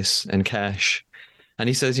Angus and Cash. And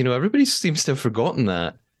he says, everybody seems to have forgotten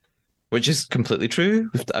that, which is completely true.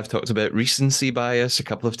 I've talked about recency bias a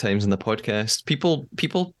couple of times in the podcast.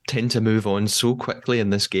 People tend to move on so quickly in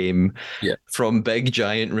this game from big,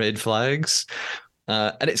 giant red flags.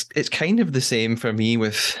 And it's kind of the same for me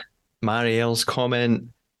with Marielle's comment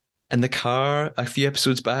in the car a few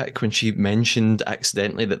episodes back when she mentioned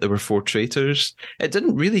accidentally that there were 4 traitors. It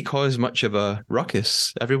didn't really cause much of a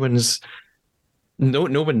ruckus. No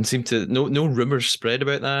one seemed to, no rumors spread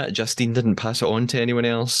about that. Justine didn't pass it on to anyone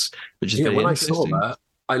else, which is very interesting. When I saw that,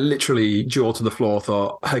 I literally jaw to the floor,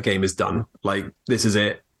 thought her game is done. Like, this is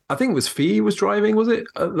it. I think it was Fee was driving, was it?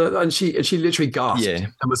 And she literally gasped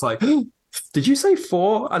and was like, "Did you say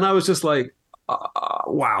 4?" And I was just like,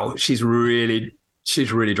 "Wow, she's really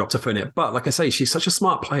dropped her foot in it." But like I say, she's such a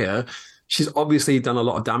smart player. She's obviously done a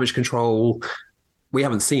lot of damage control. We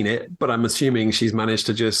haven't seen it, but I'm assuming she's managed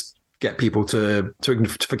to just get people to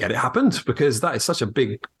forget it happened, because that is such a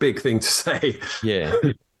big thing to say. Yeah.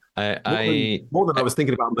 More than I was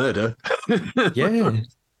thinking about murder. Yeah.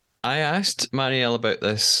 I asked Marielle about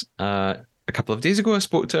this a couple of days ago. I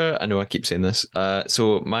spoke to her. I know I keep saying this.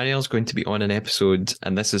 So Marielle's going to be on an episode,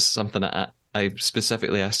 and this is something that I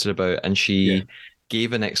specifically asked her about, and she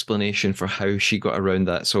gave an explanation for how she got around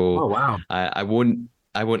that. So wow.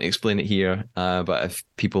 I won't explain it here, but if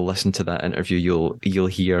people listen to that interview, you'll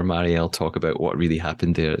hear Marielle talk about what really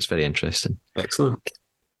happened there. It's very interesting. Excellent.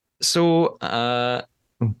 So, oh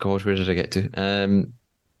God, where did I get to?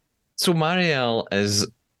 So Marielle is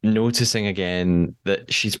noticing again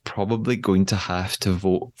that she's probably going to have to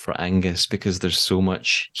vote for Angus because there's so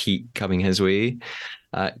much heat coming his way.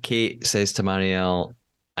 Kate says to Marielle,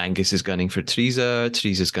 Angus is gunning for Teresa,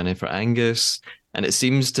 Teresa's gunning for Angus. And it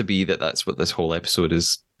seems to be that that's what this whole episode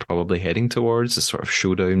is probably heading towards, a sort of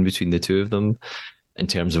showdown between the two of them in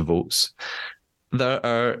terms of votes. There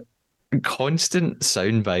are constant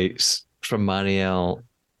sound bites from Marielle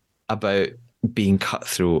about being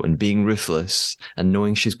cutthroat and being ruthless and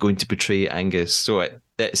knowing she's going to betray Angus. So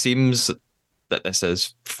it seems that this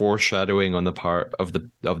is foreshadowing on the part of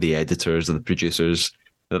the editors and the producers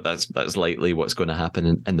that's likely what's going to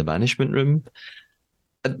happen in the management room.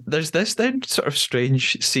 There's this then sort of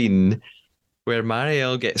strange scene where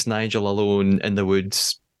Marielle gets Nigel alone in the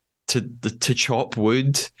woods to chop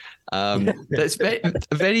wood. That's very,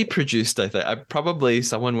 very produced, I think. Probably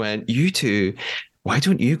someone went, "You two, why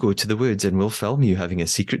don't you go to the woods and we'll film you having a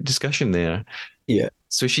secret discussion there?" Yeah.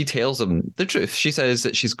 So she tells him the truth. She says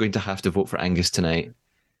that she's going to have to vote for Angus tonight.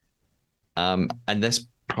 And this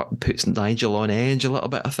puts Nigel on edge a little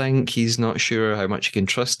bit, I think. He's not sure how much he can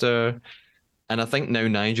trust her. And I think now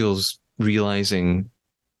Nigel's realizing,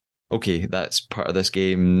 okay, that's part of this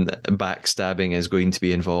game. Backstabbing is going to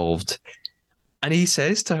be involved. And he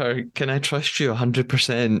says to her, "Can I trust you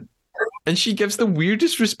 100%? And she gives the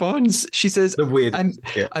weirdest response. She says,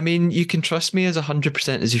 I mean, you can trust me as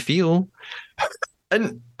 100% as you feel.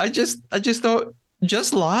 And I just thought,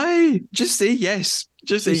 just lie. Just say yes.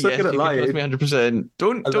 Just say yes. You can trust me 100%.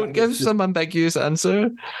 Don't give some ambiguous answer.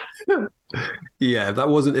 Yeah, that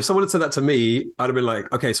wasn't. If someone had said that to me, I'd have been like,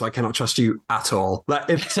 okay, so I cannot trust you at all. Like,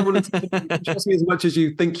 if someone had said, "You can trust me as much as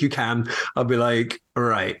you think you can," I'd be like, all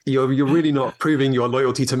right, you're really not proving your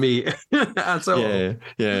loyalty to me at all.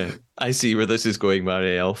 Yeah. I see where this is going,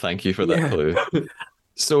 Marielle. Thank you for that clue.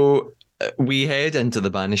 So we head into the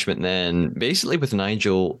banishment then, basically with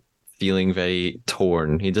Nigel feeling very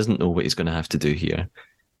torn. He doesn't know what he's going to have to do here.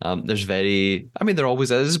 There always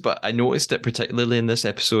is, but I noticed it particularly in this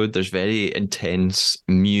episode. There's very intense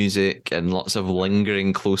music and lots of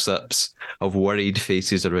lingering close-ups of worried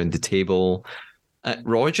faces around the table.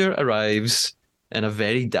 Roger arrives in a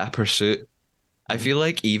very dapper suit. I feel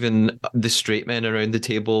like even the straight men around the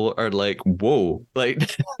table are like, whoa.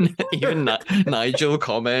 Like, even Nigel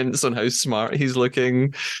comments on how smart he's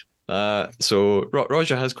looking. So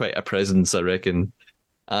Roger has quite a presence, I reckon.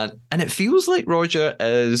 And it feels like Roger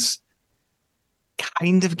is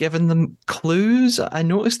kind of giving them clues. I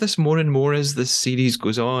notice this more and more as the series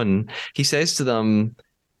goes on. He says to them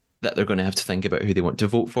that they're going to have to think about who they want to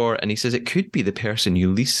vote for, and he says it could be the person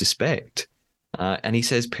you least suspect. And he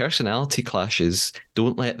says personality clashes,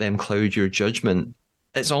 don't let them cloud your judgment.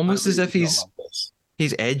 It's almost as if he's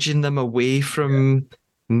edging them away from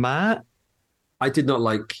Matt. I did not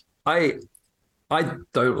like... I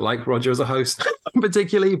don't like Roger as a host,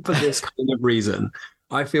 particularly for this kind of reason.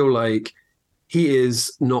 I feel like he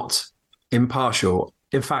is not impartial.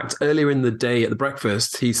 In fact, earlier in the day at the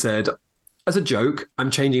breakfast, he said, as a joke,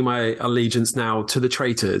 I'm changing my allegiance now to the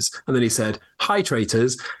Traitors. And then he said, hi,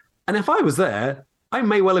 Traitors. And if I was there, I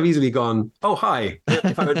may well have easily gone, oh, hi,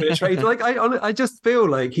 if I had been a traitor. Like, I just feel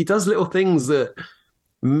like he does little things that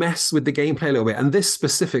mess with the gameplay a little bit. And this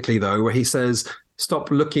specifically, though, where he says,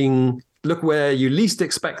 stop looking... Look where you least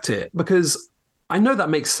expect it, because I know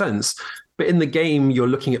that makes sense. But in the game, you're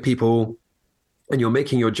looking at people and you're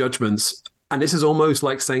making your judgments. And this is almost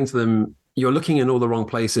like saying to them, you're looking in all the wrong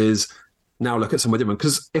places. Now look at somewhere different.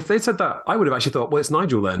 Because if they said that, I would have actually thought, well, it's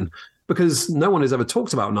Nigel then, because no one has ever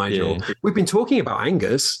talked about Nigel. Yeah. We've been talking about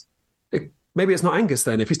Angus. Maybe it's not Angus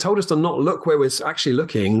then. If he's told us to not look where we're actually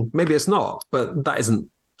looking, maybe it's not. But that isn't...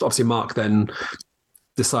 Obviously, Mark then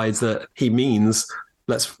decides that he means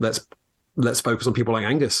let's focus on people like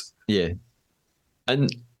Angus. Yeah. And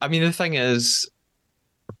I mean, the thing is,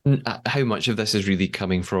 how much of this is really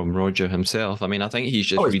coming from Roger himself? I mean, I think he's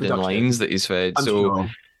just reading lines that he's fed. I'm sure.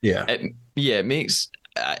 Yeah. It makes...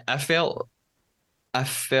 I felt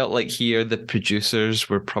like here the producers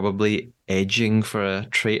were probably edging for a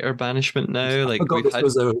traitor banishment now. Like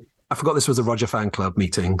I forgot this was a Roger fan club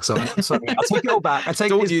meeting, so I'm sorry. I take it all back. I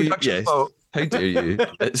take his production fault. How dare you?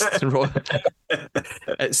 It's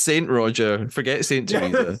Saint Roger. Forget Saint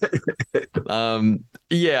Teresa.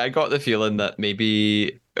 I got the feeling that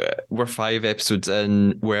maybe we're 5 episodes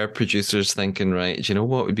in, where producers thinking, right, do you know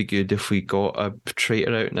what would be good if we got a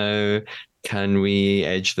traitor out now? Can we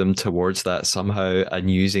edge them towards that somehow?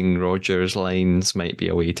 And using Roger's lines might be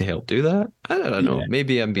a way to help do that. I don't know.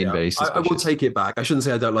 Maybe I'm being very suspicious. I will take it back. I shouldn't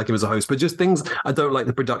say I don't like him as a host, but just things, I don't like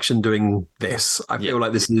the production doing this. I feel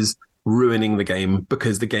like this is ruining the game,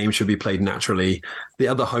 because the game should be played naturally. The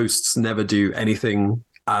other hosts never do anything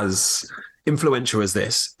as influential as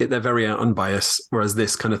this. They're very unbiased, whereas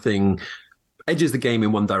this kind of thing edges the game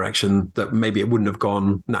in one direction that maybe it wouldn't have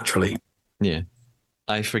gone naturally. Yeah.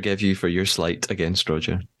 I forgive you for your slight against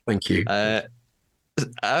Roger. Thank you.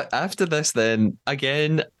 After this, then,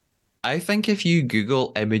 again, I think if you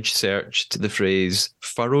Google image searched the phrase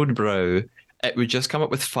furrowed brow, it would just come up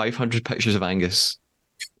with 500 pictures of Angus.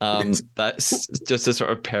 That's just a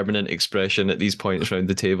sort of permanent expression at these points around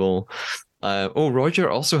the table. Roger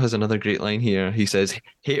also has another great line here. He says,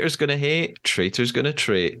 haters gonna hate, traitors gonna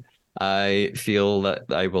trait. I feel that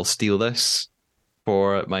I will steal this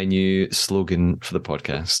for my new slogan for the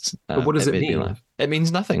podcast. But what does it mean? It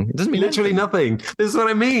means nothing. It doesn't mean literally nothing. This is what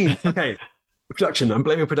I mean. Okay. Production. I'm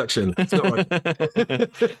blaming production. It's not right.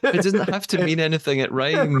 It doesn't have to mean anything. It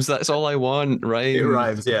rhymes. That's all I want. Rhymes. It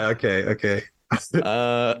rhymes. Yeah. Okay.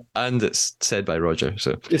 And it's said by Roger.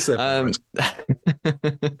 So it's said by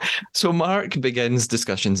Roger. So Mark begins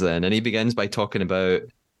discussions then, and he begins by talking about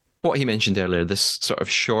what he mentioned earlier, this sort of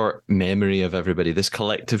short memory of everybody, this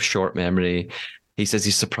collective short memory. He says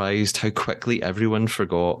he's surprised how quickly everyone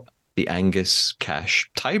forgot the Angus Cash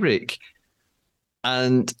tiebreak.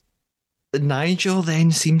 And Nigel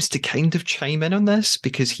then seems to kind of chime in on this,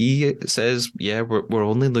 because he says, yeah, we're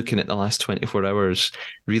only looking at the last 24 hours.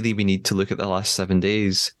 Really, we need to look at the last 7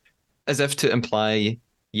 days. As if to imply,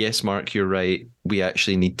 yes, Mark, you're right. We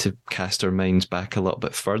actually need to cast our minds back a little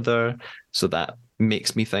bit further. So that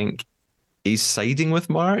makes me think he's siding with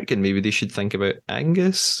Mark, and maybe they should think about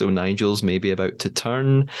Angus. So Nigel's maybe about to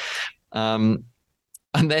turn. And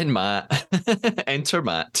then Matt, enter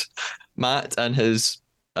Matt. Matt and his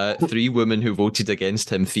 3 women who voted against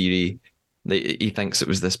him theory. He thinks it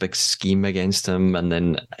was this big scheme against him, and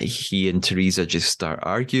then he and Teresa just start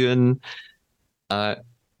arguing.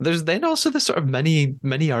 There's then also this sort of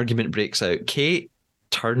mini argument breaks out. Kate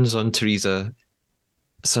turns on Teresa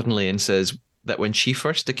suddenly and says that when she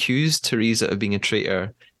first accused Teresa of being a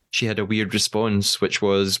traitor, she had a weird response, which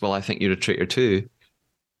was, well, I think you're a traitor too.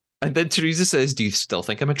 And then Teresa says, do you still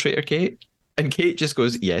think I'm a traitor, Kate? And Kate just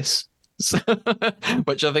goes, yes.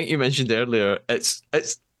 Which I think you mentioned earlier. It's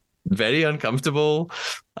very uncomfortable,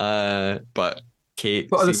 but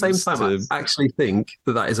Kate. But at the same time, I actually think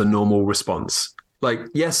that is a normal response. Like,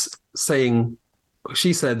 yes, saying,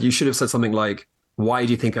 she said you should have said something like, why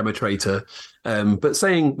do you think I'm a traitor? But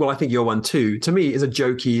saying, well, I think you're one too, to me is a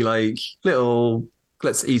jokey, like little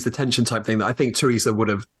let's ease the tension type thing that I think Teresa would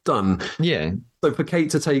have done. Yeah. So for Kate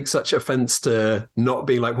to take such offense to not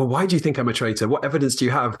being like, well, why do you think I'm a traitor? What evidence do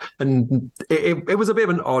you have? And it was a bit of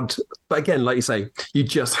an odd, but again, like you say, you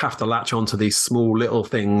just have to latch onto these small little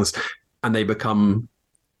things and they become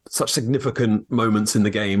such significant moments in the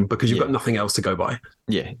game because you've got nothing else to go by.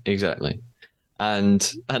 Yeah, exactly.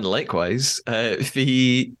 And likewise,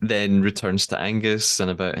 Fee then returns to Angus and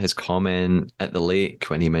about his comment at the lake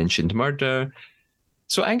when he mentioned murder.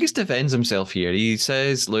 So Angus defends himself here. He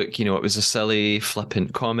says, look, it was a silly,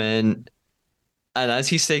 flippant comment. And as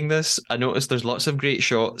he's saying this, I noticed there's lots of great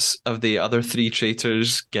shots of the other three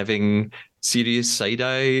traitors giving serious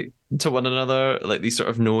side-eye to one another, like these sort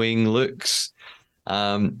of knowing looks.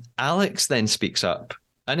 Alex then speaks up.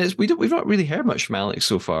 And we've not really heard much from Alex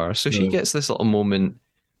so far. So she gets this little moment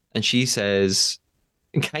and she says,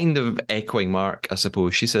 kind of echoing Mark, I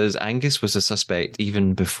suppose, she says, Angus was a suspect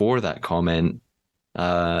even before that comment.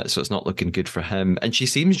 So it's not looking good for him. And she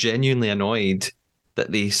seems genuinely annoyed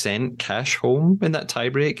that they sent Cash home in that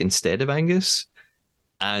tiebreak instead of Angus.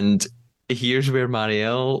 And here's where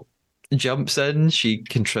Marielle jumps in. She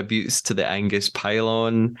contributes to the Angus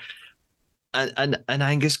pile-on. And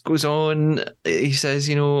Angus goes on. He says,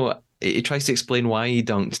 he tries to explain why he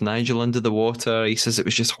dunked Nigel under the water. He says it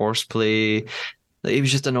was just horseplay. That he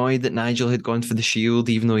was just annoyed that Nigel had gone for the shield,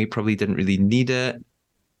 even though he probably didn't really need it.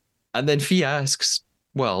 And then Fee asks,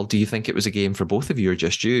 well, do you think it was a game for both of you or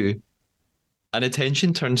just you? And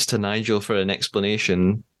attention turns to Nigel for an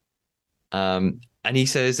explanation. And he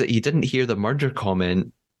says that he didn't hear the murder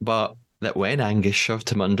comment, but that when Angus shoved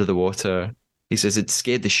him under the water, he says it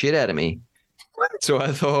scared the shit out of me. So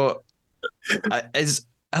I thought,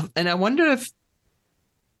 and I wonder if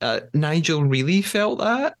Nigel really felt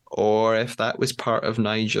that, or if that was part of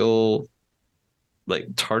Nigel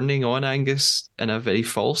like turning on Angus in a very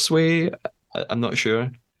false way. I'm not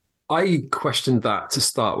sure. I questioned that to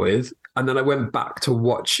start with, and then I went back to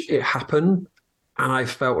watch it happen, and I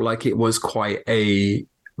felt like it was quite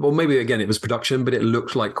well, maybe again it was production, but it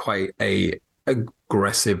looked like quite a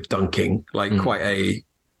aggressive dunking, like quite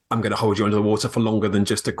I'm going to hold you under the water for longer than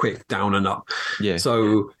just a quick down and up. Yeah.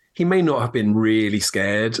 So he may not have been really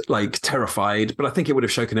scared, like terrified, but I think it would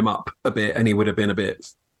have shaken him up a bit, and he would have been a bit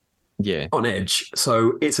on edge.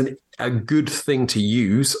 So it's a good thing to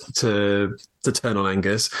use to turn on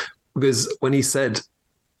Angus, because when he said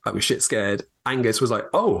I was shit scared, Angus was like,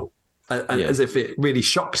 oh, as if it really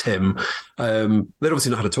shocked him. They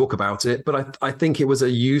obviously know how to talk about it, but I think it was a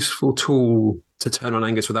useful tool to turn on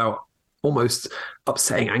Angus without almost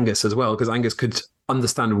upsetting Angus as well, because Angus could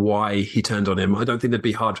understand why he turned on him. I don't think there'd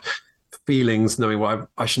be hard feelings knowing why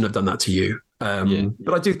I shouldn't have done that to you.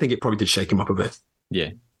 But I do think it probably did shake him up a bit. Yeah.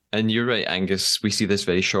 And you're right, Angus. We see this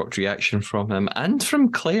very shocked reaction from him and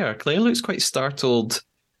from Claire. Claire looks quite startled.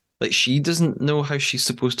 Like she doesn't know how she's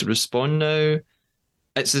supposed to respond now.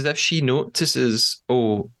 It's as if she notices,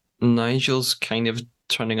 oh, Nigel's kind of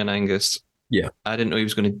turning on Angus. Yeah. I didn't know he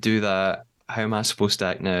was going to do that. How am I supposed to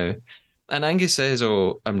act now? And Angus says,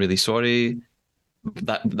 oh, I'm really sorry.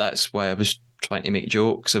 That's why I was trying to make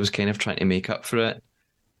jokes. I was kind of trying to make up for it.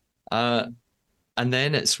 And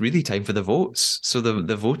then it's really time for the votes. So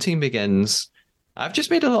the voting begins. I've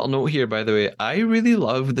just made a little note here, by the way. I really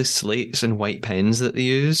love the slates and white pens that they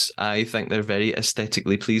use. I think they're very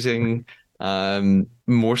aesthetically pleasing,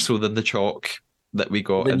 more so than the chalk that we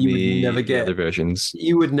got in the other versions.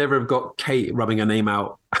 You would never have got Kate rubbing her name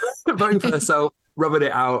out, voting for herself, rubbing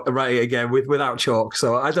it out, writing it again without chalk.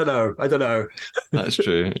 So I don't know. That's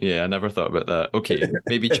true. Yeah, I never thought about that. Okay,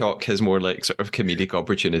 maybe chalk has more like sort of comedic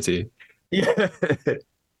opportunity. Yeah.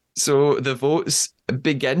 So the votes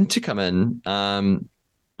begin to come in, and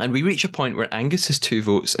we reach a point where Angus has 2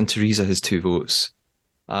 votes and Teresa has 2 votes.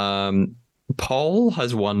 Paul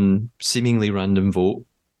has one seemingly random vote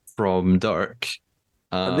from Dirk.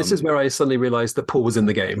 And this is where I suddenly realised that Paul was in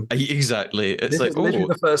the game. Exactly. It's this like, is literally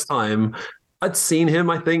the first time I'd seen him,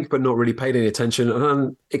 I think, but not really paid any attention. And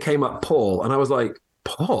then it came up Paul, and I was like,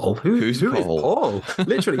 Paul? Who is Paul?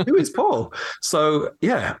 Literally, who is Paul? So,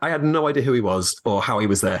 yeah, I had no idea who he was or how he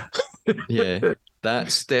was there. Yeah,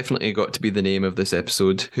 that's definitely got to be the name of this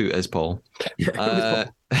episode. Who is Paul? Yeah,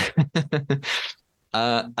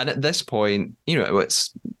 and at this point,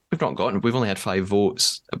 we've only had 5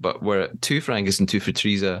 votes, but we're at 2 for Angus and 2 for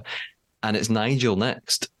Teresa, and it's Nigel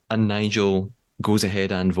next, and Nigel goes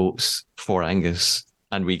ahead and votes for Angus,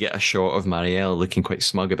 and we get a shot of Marielle looking quite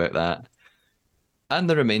smug about that. And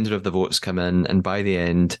the remainder of the votes come in, and by the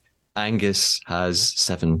end, Angus has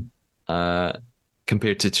 7,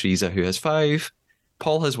 compared to Teresa, who has 5.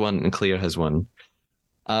 Paul has one and Claire has one.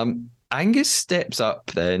 Angus steps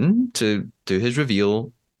up then to do his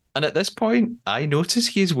reveal, and at this point, I notice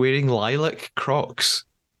he's wearing lilac Crocs.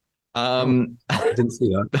 I didn't see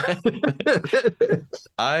that.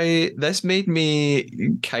 This made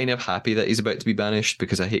me kind of happy that he's about to be banished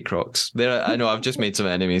because I hate Crocs. I know I've just made some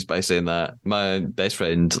enemies by saying that. My best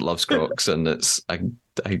friend loves Crocs, and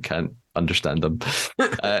I can't understand them.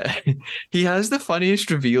 He has the funniest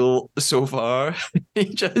reveal so far. He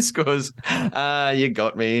just goes, you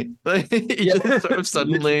got me. He just sort of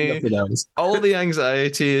suddenly, all the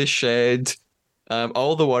anxiety is shed.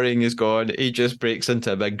 All the worrying is gone. He just breaks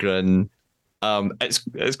into a big grin.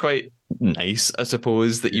 It's quite nice, I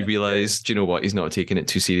suppose, that you realise, do you know what, he's not taking it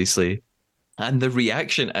too seriously. And the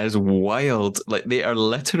reaction is wild. Like, they are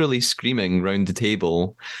literally screaming round the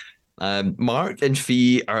table. Mark and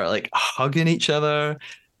Fee are like hugging each other.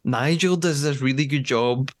 Nigel does this really good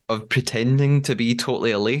job of pretending to be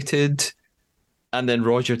totally elated. And then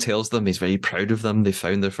Roger tells them he's very proud of them. They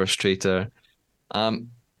found their first traitor.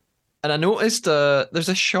 And I noticed there's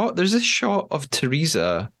a shot of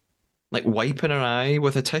Teresa like wiping her eye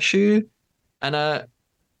with a tissue, and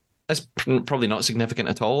it's probably not significant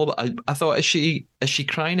at all. But I thought, is she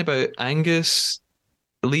crying about Angus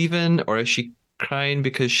leaving, or is she crying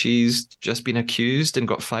because she's just been accused and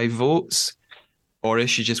got 5 votes, or is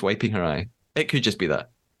she just wiping her eye? It could just be that.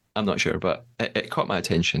 I'm not sure, but it caught my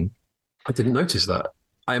attention. I didn't notice that.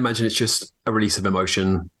 I imagine it's just a release of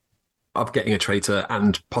emotion of getting a traitor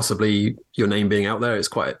and possibly your name being out there. It's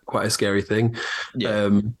quite a scary thing.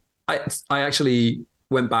 Yeah. I actually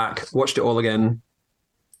went back, watched it all again,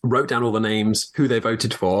 wrote down all the names, who they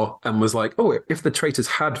voted for, and was like, oh, if the traitors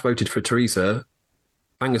had voted for Teresa,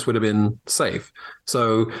 Angus would have been safe.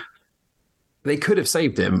 So they could have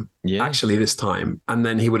saved him actually this time, and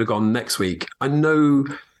then he would have gone next week. I know,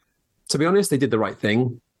 to be honest, they did the right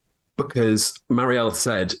thing because Marielle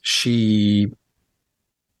said she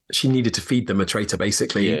needed to feed them a traitor,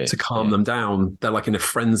 basically, to calm them down. They're like in a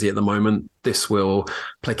frenzy at the moment. This will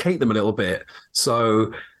placate them a little bit.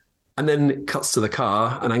 So, and then it cuts to the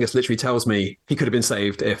car, and Angus literally tells me he could have been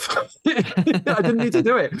saved if I didn't need to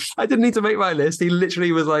do it. I didn't need to make my list. He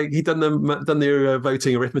literally was like, he'd done the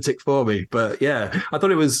voting arithmetic for me. But yeah, I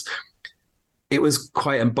thought it was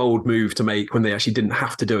quite a bold move to make when they actually didn't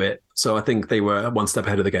have to do it. So I think they were one step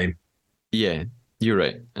ahead of the game. Yeah. You're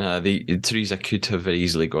right. Teresa could have very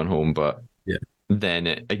easily gone home, but then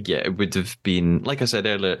it would have been, like I said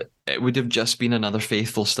earlier, it would have just been another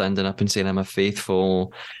faithful standing up and saying, I'm a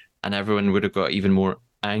faithful, and everyone would have got even more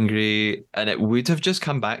angry, and it would have just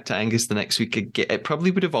come back to Angus the next week. It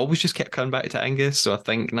probably would have always just kept coming back to Angus, so I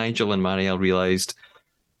think Nigel and Marielle realised,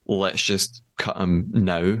 let's just cut him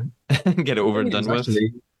now and get it over and done with.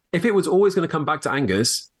 If it was always going to come back to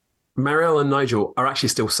Angus, Marielle and Nigel are actually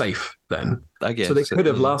still safe then. I guess. So they could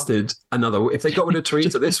have lasted another... If they got rid of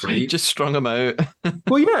Teresa this week... Just strung them out.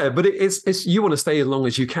 Well, yeah, but it's you want to stay as long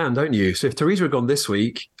as you can, don't you? So if Teresa had gone this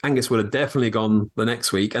week, Angus would have definitely gone the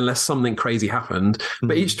next week, unless something crazy happened.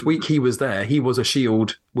 But each week he was there, he was a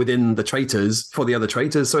shield within the traitors for the other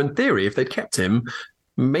traitors. So in theory, if they'd kept him,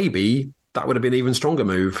 maybe that would have been an even stronger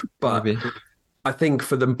move. But... Maybe. I think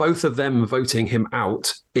for them, both of them voting him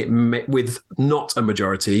out, with not a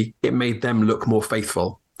majority, it made them look more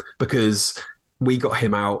faithful because we got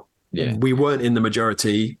him out. Yeah. We weren't in the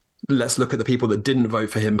majority. Let's look at the people that didn't vote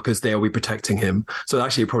for him because they'll be protecting him. So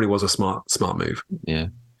actually, it probably was a smart move. Yeah.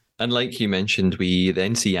 And like you mentioned, we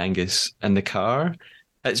then see Angus in the car.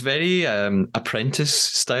 It's very Apprentice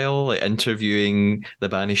style, like interviewing the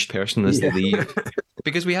banished person as they leave,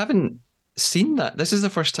 because we haven't seen that. This is the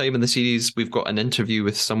first time in the series we've got an interview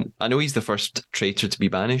with some... I know he's the first traitor to be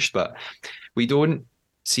banished, but we don't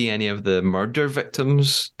see any of the murder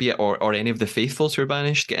victims, be it or any of the faithfuls who are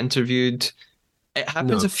banished, get interviewed. It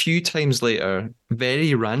happens a few times later,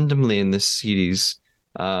 very randomly in this series.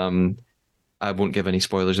 I won't give any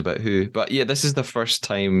spoilers about who, but yeah, this is the first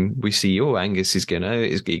time we see, Angus is getting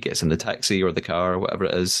out, he gets in the taxi or the car or whatever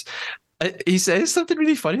it is. He says something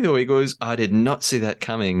really funny though. He goes, I did not see that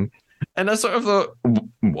coming. And I sort of thought,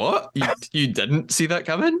 what? You didn't see that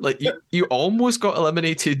coming? Like, you almost got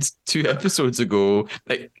eliminated 2 episodes ago.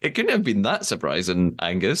 Like, it couldn't have been that surprising,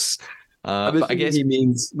 Angus. But I guess he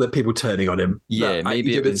means that people turning on him. Yeah,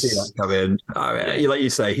 maybe you didn't see that coming. Like you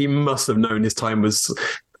say, he must have known his time was...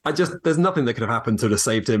 there's nothing that could have happened to have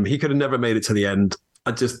saved him. He could have never made it to the end.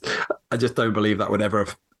 I just don't believe that would ever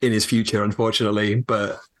have in his future, unfortunately.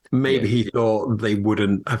 But maybe he thought they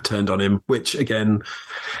wouldn't have turned on him, which again...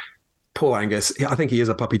 Poor Angus. I think he is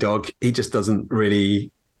a puppy dog. He just doesn't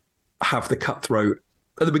really have the cutthroat.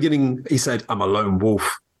 At the beginning, he said, I'm a lone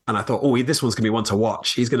wolf. And I thought, oh, this one's going to be one to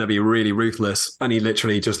watch. He's going to be really ruthless. And he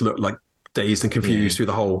literally just looked like dazed and confused through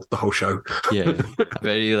the whole show. Yeah, a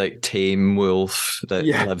very like tame wolf that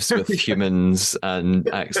lives with humans and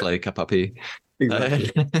acts like a puppy.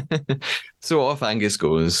 Exactly. So off Angus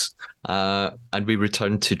goes, and we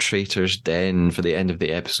return to Traitors Den for the end of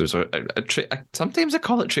the episodes. Or sometimes I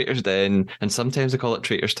call it Traitors Den, and sometimes I call it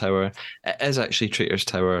Traitors Tower. It is actually Traitors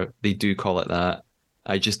Tower. They do call it that.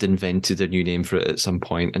 I just invented a new name for it at some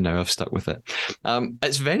point, and now I've stuck with it.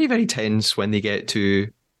 It's very, very tense when they get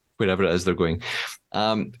to wherever it is they're going.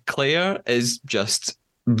 Claire is just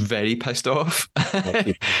very pissed off.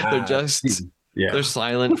 They're just they're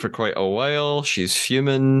silent for quite a while. She's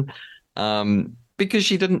fuming because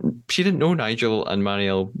she didn't know Nigel and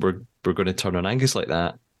Marielle were going to turn on Angus like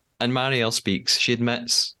that. And Marielle speaks. She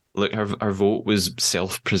admits, look, her vote was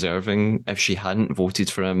self-preserving. If she hadn't voted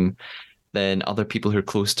for him, then other people who are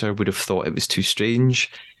close to her would have thought it was too strange.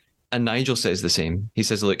 And Nigel says the same. He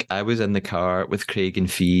says, look, I was in the car with Craig and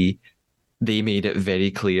Fee. They made it very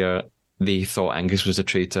clear they thought Angus was a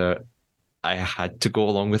traitor. I had to go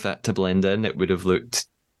along with that to blend in. It would have looked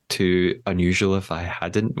too unusual if I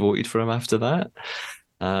hadn't voted for him after that.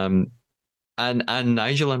 And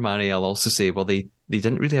Nigel and Marielle also say, well, they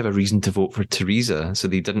didn't really have a reason to vote for Teresa, so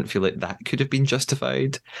they didn't feel like that could have been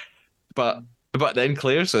justified. But then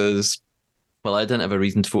Claire says, well, I didn't have a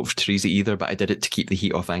reason to vote for Teresa either, but I did it to keep the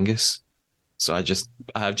heat off Angus. So I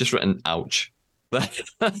have just written, ouch. I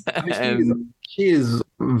mean, she is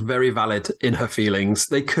very valid in her feelings.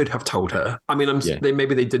 They could have told her. I mean,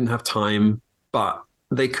 maybe they didn't have time, but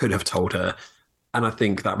they could have told her. And I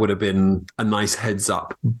think that would have been a nice heads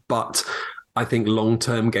up. But I think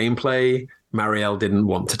long-term gameplay, Marielle didn't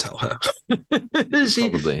want to tell her.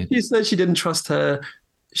 Probably. She said she didn't trust her.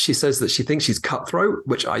 She says that she thinks she's cutthroat,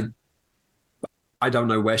 which I don't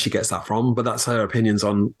know where she gets that from, but that's her opinions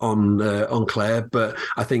on Claire. But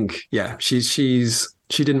I think, she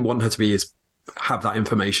didn't want her to have that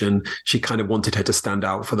information. She kind of wanted her to stand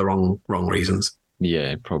out for the wrong reasons.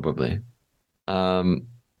 Yeah, probably. In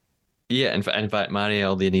fact,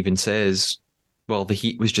 Marielle then even says, well, the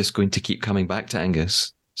heat was just going to keep coming back to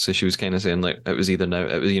Angus. So she was kind of saying, like, it was either now,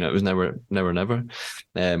 it was now or never,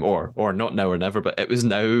 or not now or never, but it was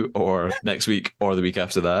now or next week or the week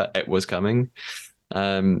after that. It was coming.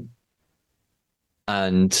 And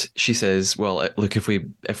she says, well, look, if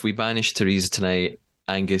we banish Teresa tonight,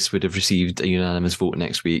 Angus would have received a unanimous vote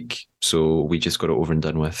next week. So we just got it over and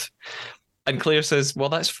done with. And Claire says, well,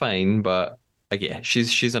 that's fine, but again,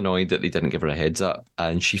 she's annoyed that they didn't give her a heads up,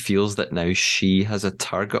 and she feels that now she has a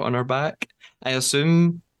target on her back. I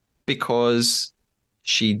assume because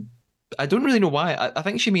I don't really know why. I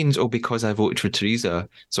think she means, because I voted for Teresa,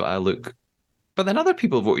 so I look. But then other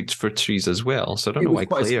people voted for Teresa as well, so I don't know why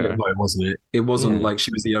Claire. Vote, wasn't it? It wasn't like she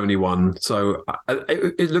was the only one. So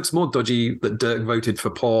it looks more dodgy that Dirk voted for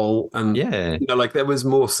Paul, and there was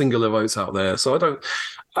more singular votes out there. So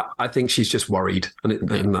I think she's just worried,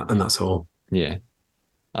 and that's all. Yeah.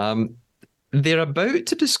 They're about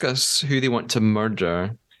to discuss who they want to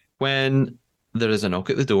murder when there is a knock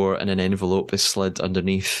at the door and an envelope is slid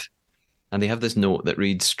underneath. And they have this note that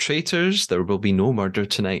reads, "Traitors, there will be no murder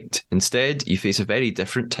tonight. Instead, you face a very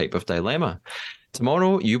different type of dilemma.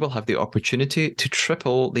 Tomorrow, you will have the opportunity to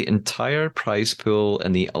triple the entire prize pool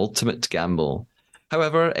in the ultimate gamble.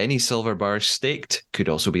 However, any silver bars staked could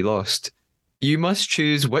also be lost. You must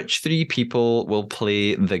choose which 3 people will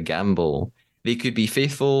play the gamble. They could be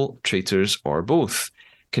faithful, traitors, or both.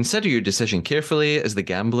 Consider your decision carefully, as the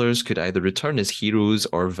gamblers could either return as heroes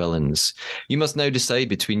or villains. You must now decide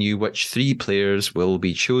between you which 3 players will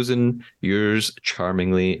be chosen. Yours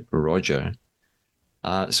charmingly, Roger."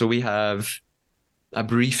 So we have a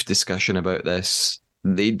brief discussion about this.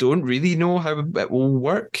 They don't really know how it will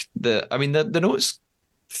work. The note's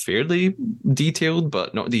fairly detailed,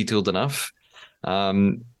 but not detailed enough.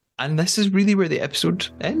 And this is really where the episode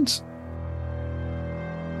ends.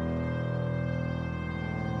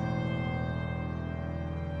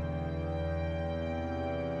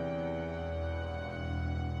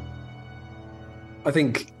 I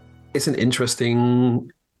think it's an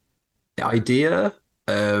interesting idea.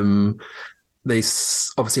 They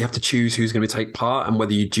obviously have to choose who's going to take part and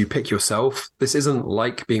whether you pick yourself. This isn't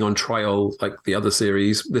like being on trial like the other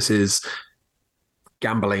series. This is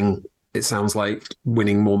gambling. It sounds like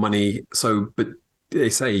winning more money. But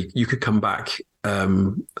they say you could come back a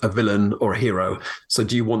villain or a hero. So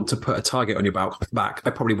do you want to put a target on your back?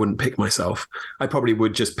 I probably wouldn't pick myself. I probably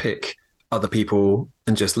would just pick other people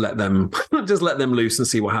and just let them loose and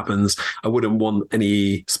see what happens. I wouldn't want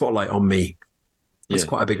any spotlight on me. It's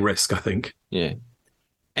quite a big risk, I think. Yeah.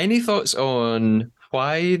 Any thoughts on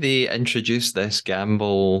why they introduced this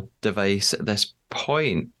gamble device at this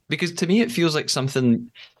point. Because to me, it feels like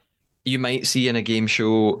something you might see in a game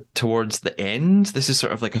show towards the end. This is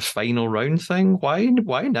sort of like a final round thing. Why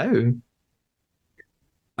now?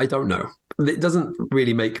 I don't know. It doesn't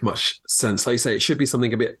really make much sense. Like you say, it should be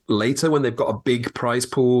something a bit later when they've got a big prize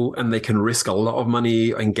pool and they can risk a lot of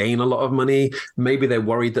money and gain a lot of money. Maybe they're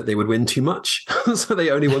worried that they would win too much, so they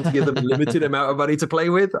only want to give them a limited amount of money to play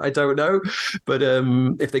with. I don't know, but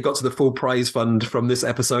if they got to the full prize fund from this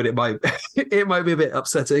episode, it might it might be a bit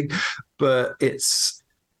upsetting. But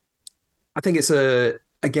I think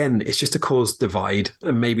again, it's just to cause divide,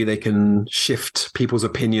 and maybe they can shift people's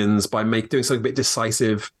opinions by doing something a bit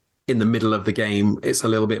decisive in the middle of the game. It's a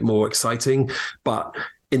little bit more exciting, but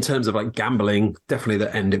in terms of like gambling, definitely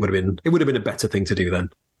the end, it would have been a better thing to do then.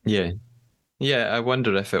 Yeah. I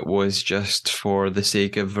wonder if it was just for the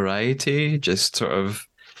sake of variety, just sort of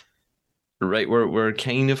right. We're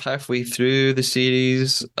kind of halfway through the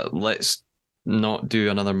series. Let's not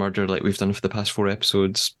do another murder like we've done for the past 4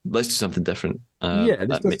 episodes. Let's do something different.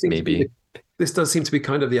 Maybe. This does seem to be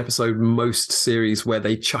kind of the episode most series where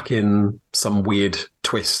they chuck in some weird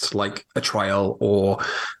twist, like a trial or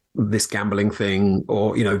this gambling thing,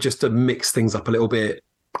 or, just to mix things up a little bit,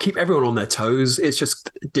 keep everyone on their toes. It's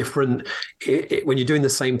just different. When you're doing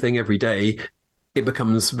the same thing every day, it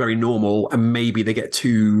becomes very normal, and maybe they get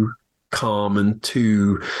too calm and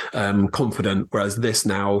too confident, whereas this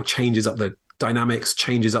now changes up the dynamics,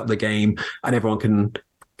 changes up the game, and it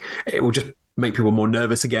will just make people more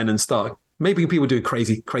nervous again and start maybe people do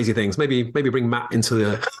crazy things. Maybe bring Matt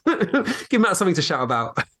into give Matt something to shout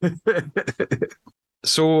about.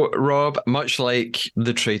 So, Rob, much like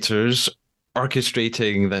the Traitors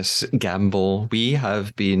orchestrating this gamble, we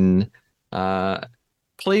have been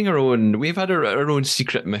playing our own. We've had our own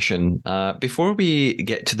secret mission. Before we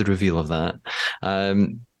get to the reveal of that,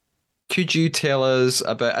 could you tell us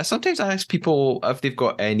about? I sometimes ask people if they've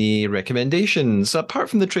got any recommendations apart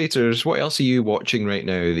from the Traitors. What else are you watching right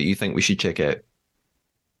now that you think we should check out?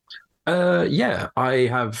 Yeah, I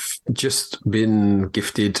have just been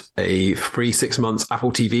gifted a free 6 months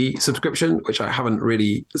Apple TV subscription, which I haven't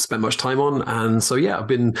really spent much time on. And so, yeah, I've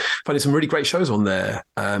been finding some really great shows on there.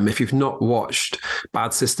 If you've not watched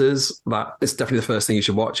Bad Sisters, that is definitely the first thing you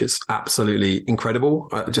should watch. It's absolutely incredible.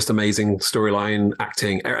 Just amazing storyline,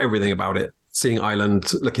 acting, everything about it. Seeing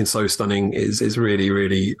Ireland looking so stunning is really,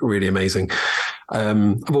 really, really amazing.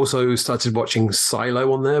 I've also started watching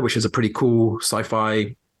Silo on there, which is a pretty cool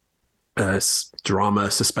sci-fi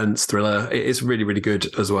drama, suspense, thriller. It is really, really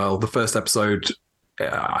good as well. The first episode,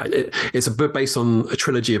 it's a book based on a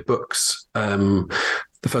trilogy of books. The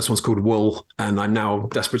first one's called Wool, and I'm now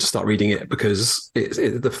desperate to start reading it because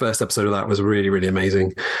the first episode of that was really, really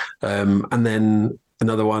amazing. And then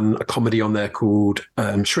another one, a comedy on there called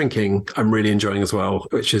Shrinking, I'm really enjoying as well,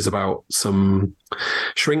 which is about some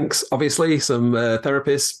shrinks, obviously, some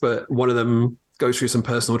therapists, but one of them goes through some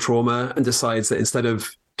personal trauma and decides that instead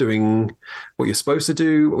of doing what you're supposed to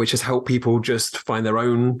do, which is help people just find their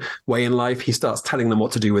own way in life, he starts telling them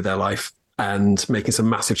what to do with their life and making some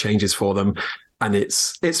massive changes for them. And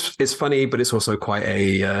it's funny, but it's also quite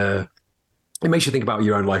it makes you think about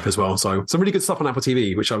your own life as well. So some really good stuff on Apple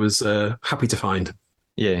TV, which I was happy to find.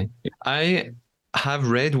 Yeah, I have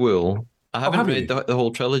read Wool. I haven't read the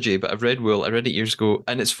whole trilogy, but I've read Wool. I read it years ago,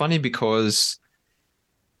 and it's funny because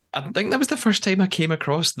I think that was the first time I came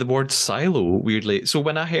across the word silo, weirdly. So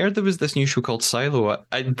when I heard there was this new show called Silo,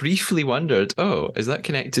 I briefly wondered, oh, is that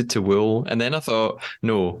connected to Wool? And then I thought,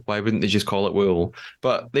 no, why wouldn't they just call it Wool?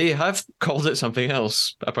 But they have called it something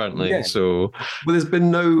else, apparently. Yeah. So, well, there's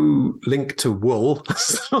been no link to wool,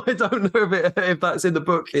 so I don't know if that's in the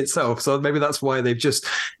book itself. So maybe that's why it's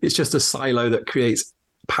just a silo that creates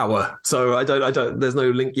power. So I don't. There's no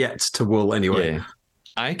link yet to wool anyway. Yeah.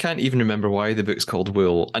 I can't even remember why the book's called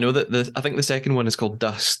Wool. I know that I think the second one is called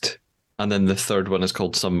Dust, and then the third one is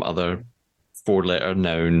called some other 4-letter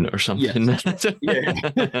noun or something.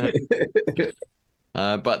 Yeah.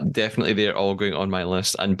 But definitely they're all going on my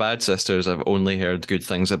list. And Bad Sisters, I've only heard good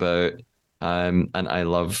things about. And I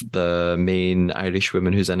love the main Irish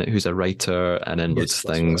woman who's in it, who's a writer and in lots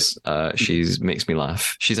of things. Right. She makes me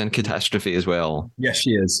laugh. She's in Catastrophe as well. Yes,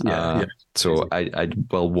 she is. Yeah. So I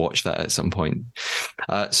will watch that at some point.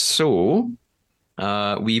 So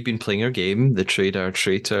we've been playing our game, the Trade Our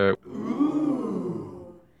Traitor.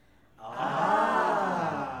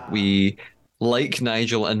 We, like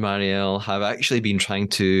Nigel and Marielle, have actually been trying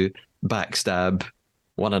to backstab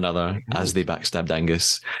one another as they backstabbed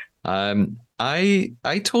Angus.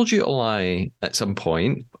 I told you a lie at some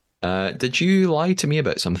point. Did you lie to me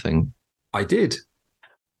about something? I did.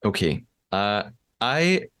 Okay.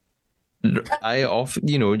 I often,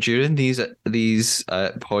 during these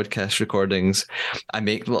podcast recordings, I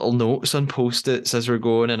make little notes on Post-its as we're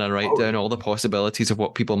going, and I write down all the possibilities of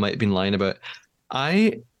what people might have been lying about.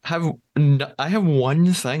 I have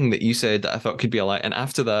one thing that you said that I thought could be a lie, and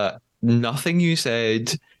after that, nothing you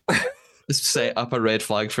said set up a red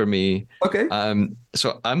flag for me. Okay.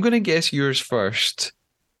 So I'm going to guess yours first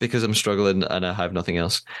because I'm struggling and I have nothing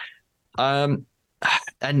else. And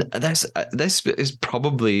this is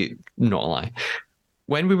probably not a lie.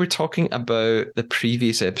 When we were talking about the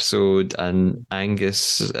previous episode and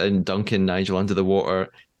Angus and Duncan Nigel under the water,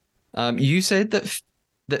 you said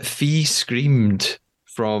that Fee screamed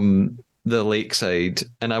from the lakeside,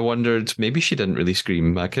 and I wondered maybe she didn't really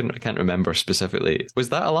scream. I can't remember specifically. Was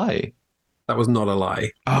that a lie? That was not a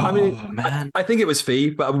lie. Oh, I mean, man. I think it was Fee,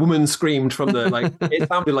 but a woman screamed from the it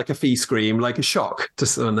sounded like a Fee scream, like a shock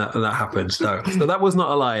when that happened. So that was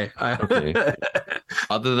not a lie. Okay.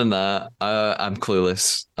 Other than that, I'm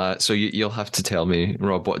clueless. So you'll have to tell me,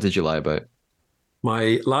 Rob, what did you lie about?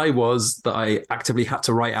 My lie was that I actively had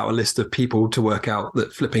to write out a list of people to work out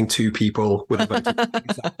that flipping 2 people with a vote.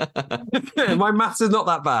 My maths is not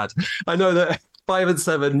that bad. I know that 5 and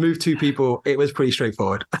 7, move 2 people. It was pretty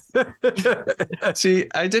straightforward. See,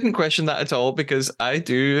 I didn't question that at all because I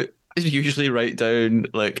do usually write down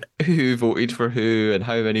like who voted for who and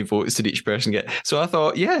how many votes did each person get. So I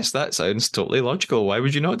thought, yes, that sounds totally logical. Why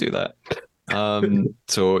would you not do that?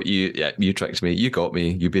 So you tricked me. You got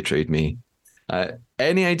me. You betrayed me.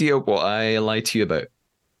 Any idea what I lied to you about?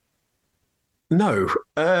 No.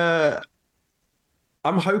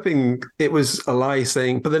 I'm hoping it was a lie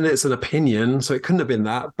saying, but then it's an opinion, so it couldn't have been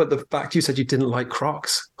that. But the fact you said you didn't like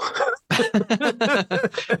Crocs.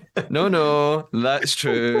 No, that's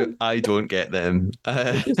true. I don't get them.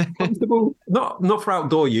 Comfortable, not for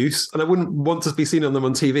outdoor use, and I wouldn't want to be seen on them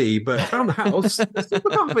on TV, but around the house, they're super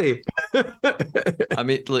comfy. I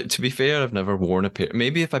mean, look, to be fair, I've never worn a pair.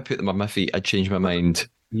 Maybe if I put them on my feet, I'd change my mind.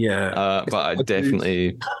 Yeah. But I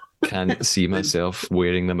definitely can't see myself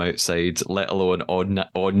wearing them outside, let alone on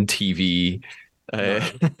TV. No,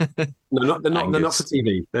 they're not for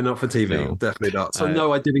TV. They're not for TV. No. Definitely not. So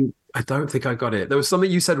no, I didn't. I don't think I got it. There was something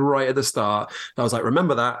you said right at the start. I was like,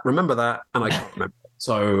 remember that, and I can't remember.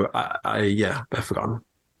 So I've forgotten.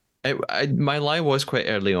 My lie was quite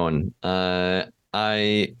early on.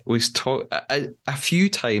 I was a few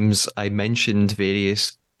times. I mentioned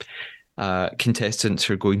various contestants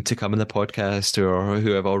who are going to come on the podcast or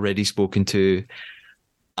who I've already spoken to.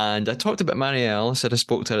 And I talked about Marielle. I said I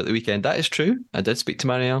spoke to her at the weekend. That is true. I did speak to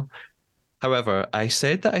Marielle. However, I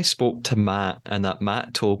said that I spoke to Matt and that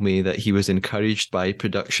Matt told me that he was encouraged by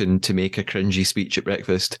production to make a cringy speech at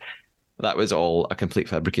breakfast. That was all a complete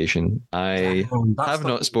fabrication. I have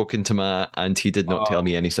not spoken to Matt and he did not tell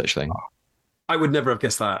me any such thing. I would never have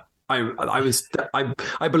guessed that. I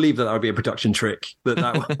believe that would be a production trick.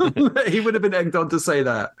 That he would have been egged on to say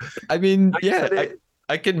that. I mean, that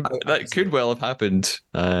could well have happened,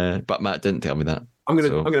 but Matt didn't tell me that. I'm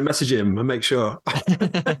gonna message him and make sure.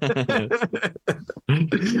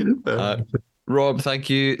 Rob, thank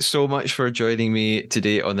you so much for joining me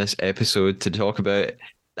today on this episode to talk about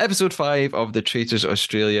episode 5 of the Traitors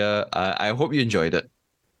Australia. I hope you enjoyed it.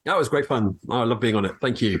 That was great fun. I love being on it.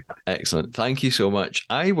 Thank you. Excellent. Thank you so much.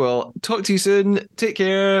 I will talk to you soon. Take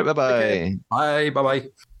care. Bye-bye. Bye-bye.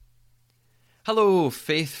 Hello,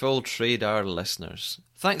 faithful Traidar listeners.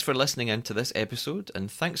 Thanks for listening in to this episode, and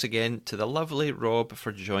thanks again to the lovely Rob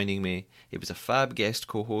for joining me. He was a fab guest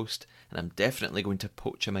co-host, and I'm definitely going to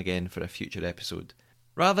poach him again for a future episode.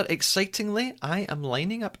 Rather excitingly, I am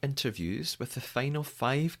lining up interviews with the final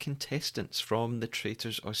 5 contestants from the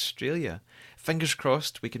Traitors Australia. Fingers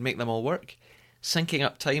crossed we can make them all work. Syncing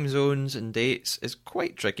up time zones and dates is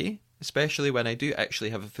quite tricky, especially when I do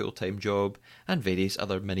actually have a full-time job and various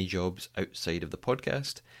other mini-jobs outside of the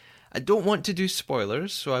podcast. I don't want to do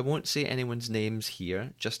spoilers, so I won't say anyone's names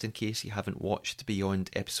here, just in case you haven't watched beyond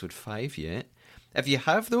episode 5 yet. If you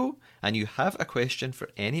have, though, and you have a question for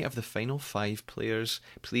any of the final 5 players,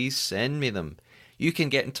 please send me them. You can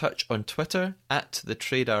get in touch on Twitter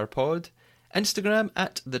 @TheTraidarPod, Instagram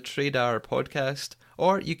 @TheTraidarPodcast,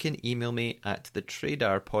 or you can email me at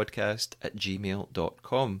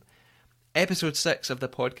thetraidarpodcast@gmail.com. Episode 6 of the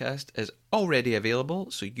podcast is already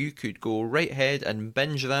available, so you could go right ahead and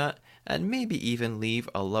binge that, and maybe even leave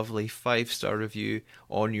a lovely 5-star review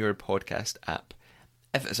on your podcast app,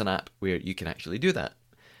 if it's an app where you can actually do that.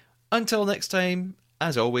 Until next time,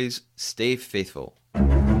 as always, stay faithful.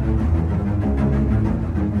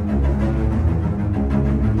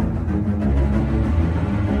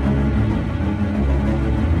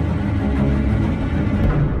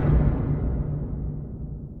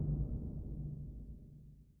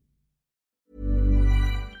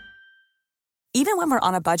 Even when we're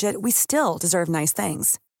on a budget, we still deserve nice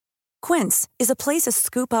things. Quince is a place to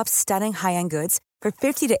scoop up stunning high-end goods for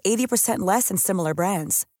 50 to 80% less than similar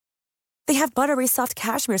brands. They have buttery soft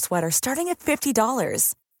cashmere sweaters starting at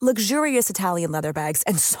 $50, luxurious Italian leather bags,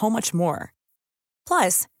 and so much more.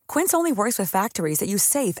 Plus, Quince only works with factories that use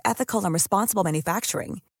safe, ethical, and responsible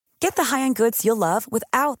manufacturing. Get the high-end goods you'll love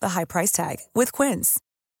without the high price tag with Quince.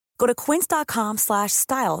 Go to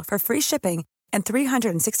quince.com/style for free shipping and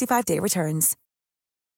 365-day returns.